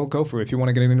that girl, go for it. If you want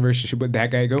to get in a relationship with that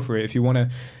guy, go for it. If you want to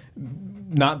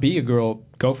not be a girl,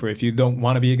 go for it. If you don't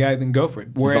want to be a guy, then go for it.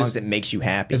 Whereas, as long as it makes you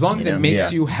happy. As long as it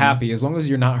makes you happy, as long as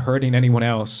you're not hurting anyone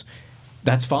else,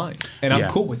 that's fine. And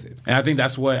I'm cool with it. And I think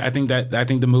that's what I think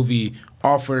the movie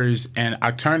offers an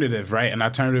alternative, right? An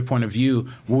alternative point of view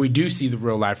where we do see the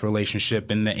real life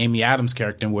relationship and the Amy Adams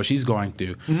character and what she's going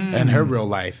through and her real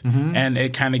life. And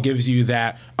it kind of gives you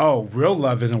that, real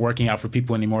love isn't working out for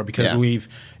people anymore because we've,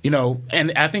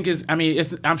 and I think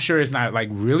I'm sure it's not like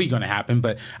really going to happen,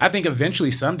 but I think eventually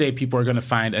someday people are going to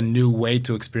find a new way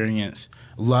to experience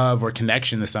love or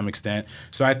connection to some extent.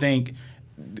 So I think,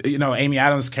 Amy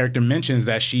Adams' character mentions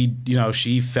that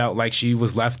she felt like she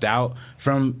was left out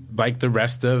from like the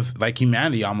rest of like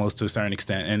humanity almost to a certain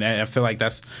extent, and I feel like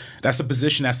that's a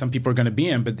position that some people are going to be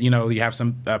in. But you have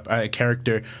a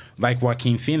character like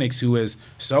Joaquin Phoenix who is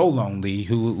so lonely,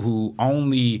 who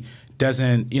only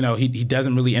doesn't he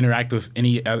doesn't really interact with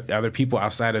any other people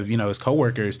outside of his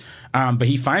coworkers, but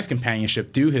he finds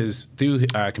companionship through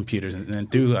computers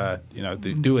and through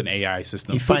through an AI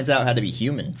system. He finds out how to be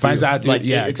human.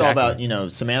 It's all about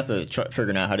Samantha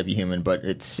figuring out how to be human, but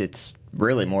it's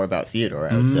really more about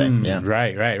Theodore, I would say. Yeah.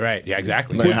 Right. Yeah,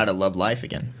 exactly. Learn how to love life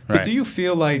again. But do you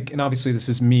feel like, and obviously this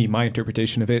is my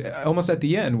interpretation of it, almost at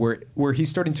the end where he's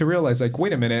starting to realize like,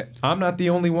 wait a minute, I'm not the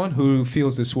only one who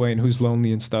feels this way and who's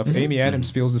lonely and stuff. Amy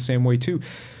Adams feels the same way too.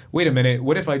 wait a minute,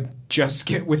 what if I just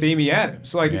get with Amy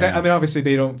Adams? Like, that, I mean, obviously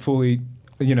they don't fully,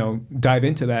 you know, dive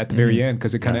into that at the very end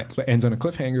because it kind of ends on a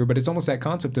cliffhanger. But it's almost that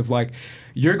concept of like,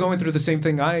 you're going through the same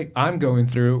thing I'm going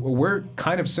through. We're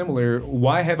kind of similar.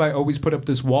 Why have I always put up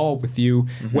this wall with you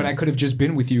when I could have just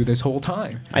been with you this whole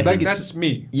time? I think that's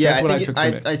me. Yeah, that's what I think took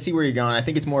from it. I see where you're going. I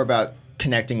think it's more about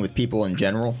connecting with people in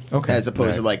general, as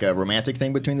opposed to like a romantic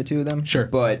thing between the two of them. Sure.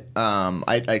 But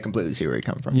I completely see where you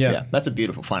come from. Yeah. That's a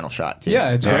beautiful final shot too. Yeah,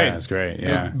 it's great. It's great.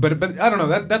 Yeah. But I don't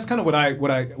know. That's kind of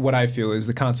what I feel is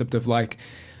the concept of like,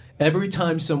 every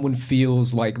time someone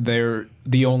feels like they're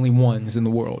the only ones in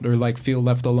the world, or like feel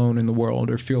left alone in the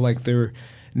world, or feel like they're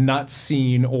not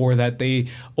seen, or that they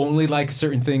only like a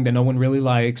certain thing that no one really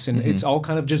likes, and it's all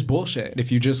kind of just bullshit. If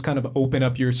you just kind of open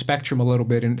up your spectrum a little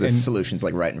bit, and the solution's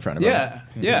like right in front of them.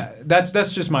 Yeah,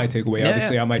 that's just my takeaway.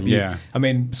 Obviously, I might be. Yeah. I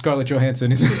mean, Scarlett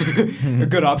Johansson is a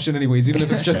good option, anyways, even if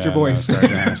it's just your voice.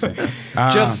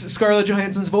 Just Scarlett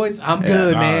Johansson's voice. I'm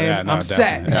good, man. I'm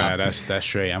set. Yeah, that's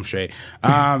straight. I'm straight.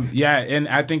 And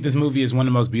I think this movie is one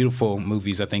of the most beautiful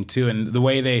movies, I think, too, and the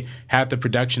way they have the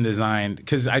production design,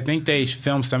 because I think they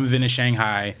filmed some of it in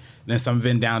Shanghai, then some of it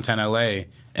in downtown LA,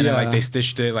 and then like they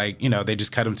stitched it, like, you know, they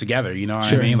just cut them together, you know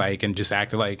what I mean, like, and just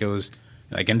acted like it was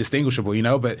like indistinguishable, you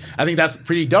know. But I think that's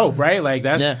pretty dope, right? Like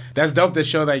that's dope to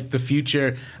show like the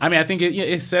future. I mean, I think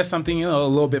it says something, you know, a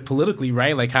little bit politically,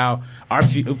 right? Like how our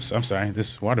oops, I'm sorry,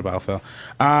 this water bottle fell.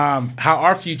 How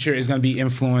our future is going to be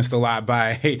influenced a lot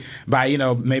by you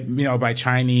know, maybe, you know, by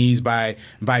Chinese, by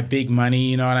big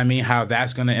money, you know what I mean? How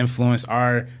that's going to influence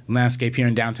our landscape here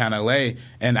in downtown LA,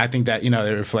 and I think that, you know,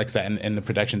 it reflects that in the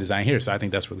production design here. So I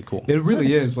think that's really cool. It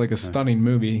really is like a stunning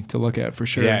movie to look at for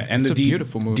sure. Yeah, and it's a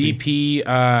beautiful movie. DP,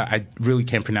 I really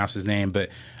can't pronounce his name, but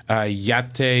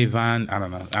Yate Van, I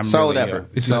don't know. Solid effort.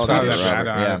 It's a solid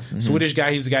effort. Swedish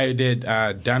guy. He's the guy who did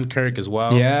Dunkirk as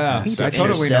well. Yeah, I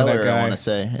totally know that guy. I want to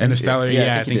say Interstellar.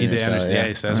 Yeah, I think he did Interstellar. Yeah,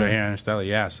 he says right here Interstellar.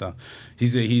 Yeah, so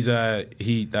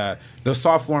those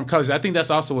soft form colors. I think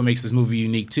that's also what makes this movie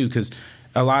unique too, because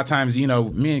a lot of times, you know,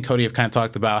 me and Cody have kind of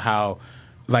talked about how,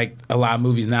 like, a lot of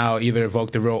movies now either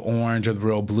evoke the real orange or the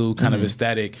real blue kind of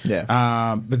aesthetic.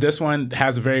 Yeah. But this one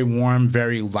has a very warm,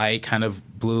 very light kind of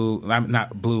blue,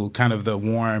 not blue, kind of the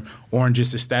warm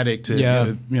orangeist aesthetic to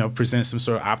you know, present some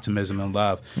sort of optimism and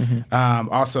love.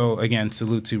 Also, again,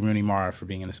 salute to Rooney Mara for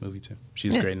being in this movie too.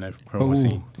 She's great in her one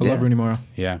scene. I love Rooney Mara.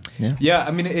 Yeah.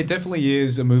 I mean, it definitely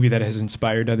is a movie that has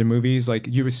inspired other movies. Like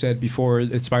you said before,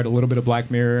 it inspired a little bit of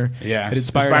Black Mirror. Yeah, it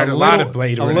inspired a lot of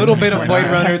Blade Runner. A little bit of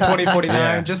Blade Runner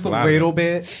 2049, just a little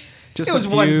bit. Just it was a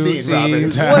one few scene, Robert. It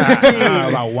was scenes. one scene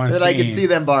About one that scene. I could see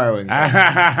them borrowing.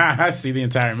 I see the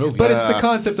entire movie. But it's the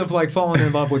concept of like falling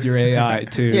in love with your AI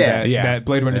too. That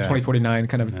Blade Runner 2049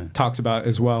 kind of talks about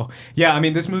as well. Yeah, I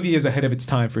mean, this movie is ahead of its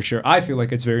time for sure. I feel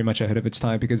like it's very much ahead of its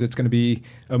time because it's going to be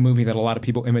a movie that a lot of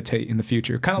people imitate in the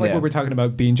future. Kind of like what we're talking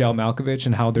about Bean-Jal Malkovich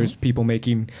and how there's people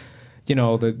making, you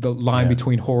know, the line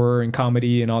between horror and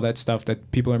comedy and all that stuff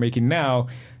that people are making now.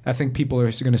 I think people are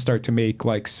going to start to make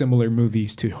like similar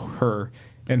movies to her,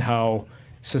 and how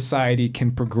society can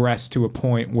progress to a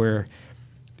point where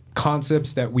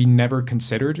concepts that we never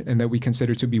considered and that we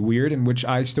consider to be weird, and which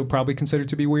I still probably consider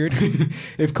to be weird.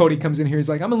 If Cody comes in here, he's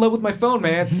like, I'm in love with my phone,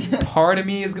 man. Part of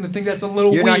me is going to think that's a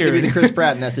little You're weird. You're not going to be the Chris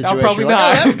Pratt in that situation. I'll probably You're not.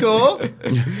 Like, oh, that's cool.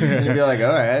 And you'll be like,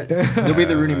 all right. You'll be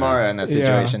the Rooney Mara in that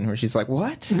situation where she's like,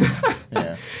 what?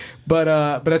 Yeah. But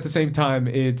at the same time,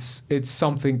 it's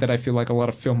something that I feel like a lot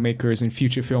of filmmakers and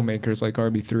future filmmakers like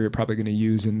RB3 are probably going to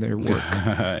use in their work.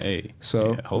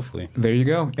 So hopefully. There you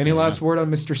go. Any last word on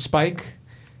Mr. Spike?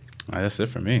 That's it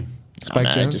for me. Spike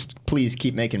Jonze? Just please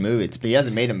keep making movies. But he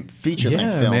hasn't made a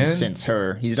feature-length film since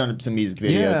her. He's done some music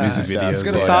videos. He's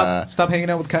going to stop hanging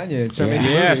out with Kanye and start making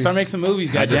movies. Start making some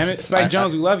movies, goddammit. Spike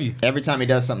Jonze, we love you. Every time he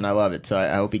does something, I love it. So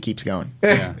I hope he keeps going.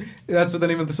 That's what the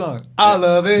name of the song. I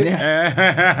love it.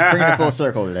 Bring it full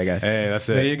circle today, guys. Hey, that's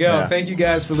it. There you go. Thank you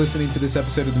guys for listening to this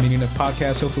episode of the Meaning of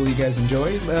Podcast. Hopefully you guys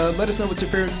enjoyed. Let us know what's your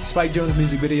favorite Spike Jonze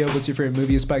music video. What's your favorite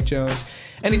movie of Spike Jonze?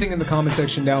 Anything in the comment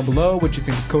section down below. What you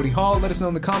think of Cody Hall? Let us know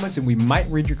in the comments, and we might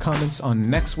read your comments on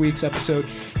next week's episode.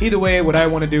 Either way, what I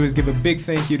want to do is give a big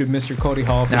thank you to Mr. Cody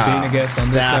Hall for being a guest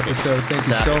on this episode. Thank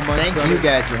you so much. Thank you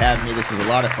guys for having me. This was a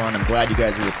lot of fun. I'm glad you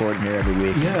guys are recording here every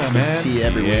week. Yeah, Good man. to see you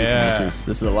every week. And this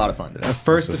is a lot of fun today. Our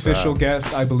first official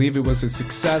guest. I believe it was a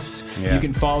success. You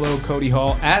can follow Cody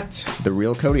Hall at The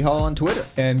Real Cody Hall on Twitter.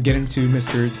 And get him to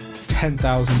Mr.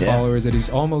 10,000 followers that he's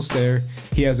almost there.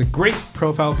 He has a great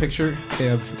profile picture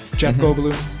of Jeff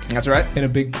Goldblum. That's right. In a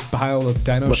big pile of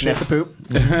dino Looking shit. at the poop.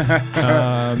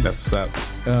 That's what's up.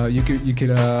 You could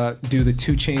do the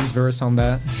 2 Chainz verse on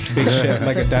that. Big shit,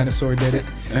 like a dinosaur did it.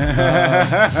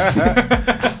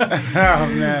 Oh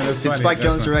man, that's Did funny. Spike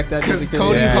That's Jonze funny. direct that? Because music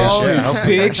Cody video? Hall Yeah, is sure.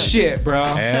 big shit, bro.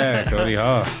 Yeah, Cody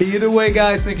Hall. Either way,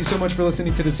 guys, thank you so much for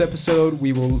listening to this episode.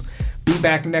 We will be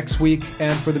back next week.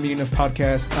 And for the Meeting of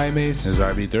Podcast, I'm Ace. This is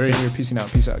RB3. We're peacing out.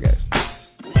 Peace out, guys.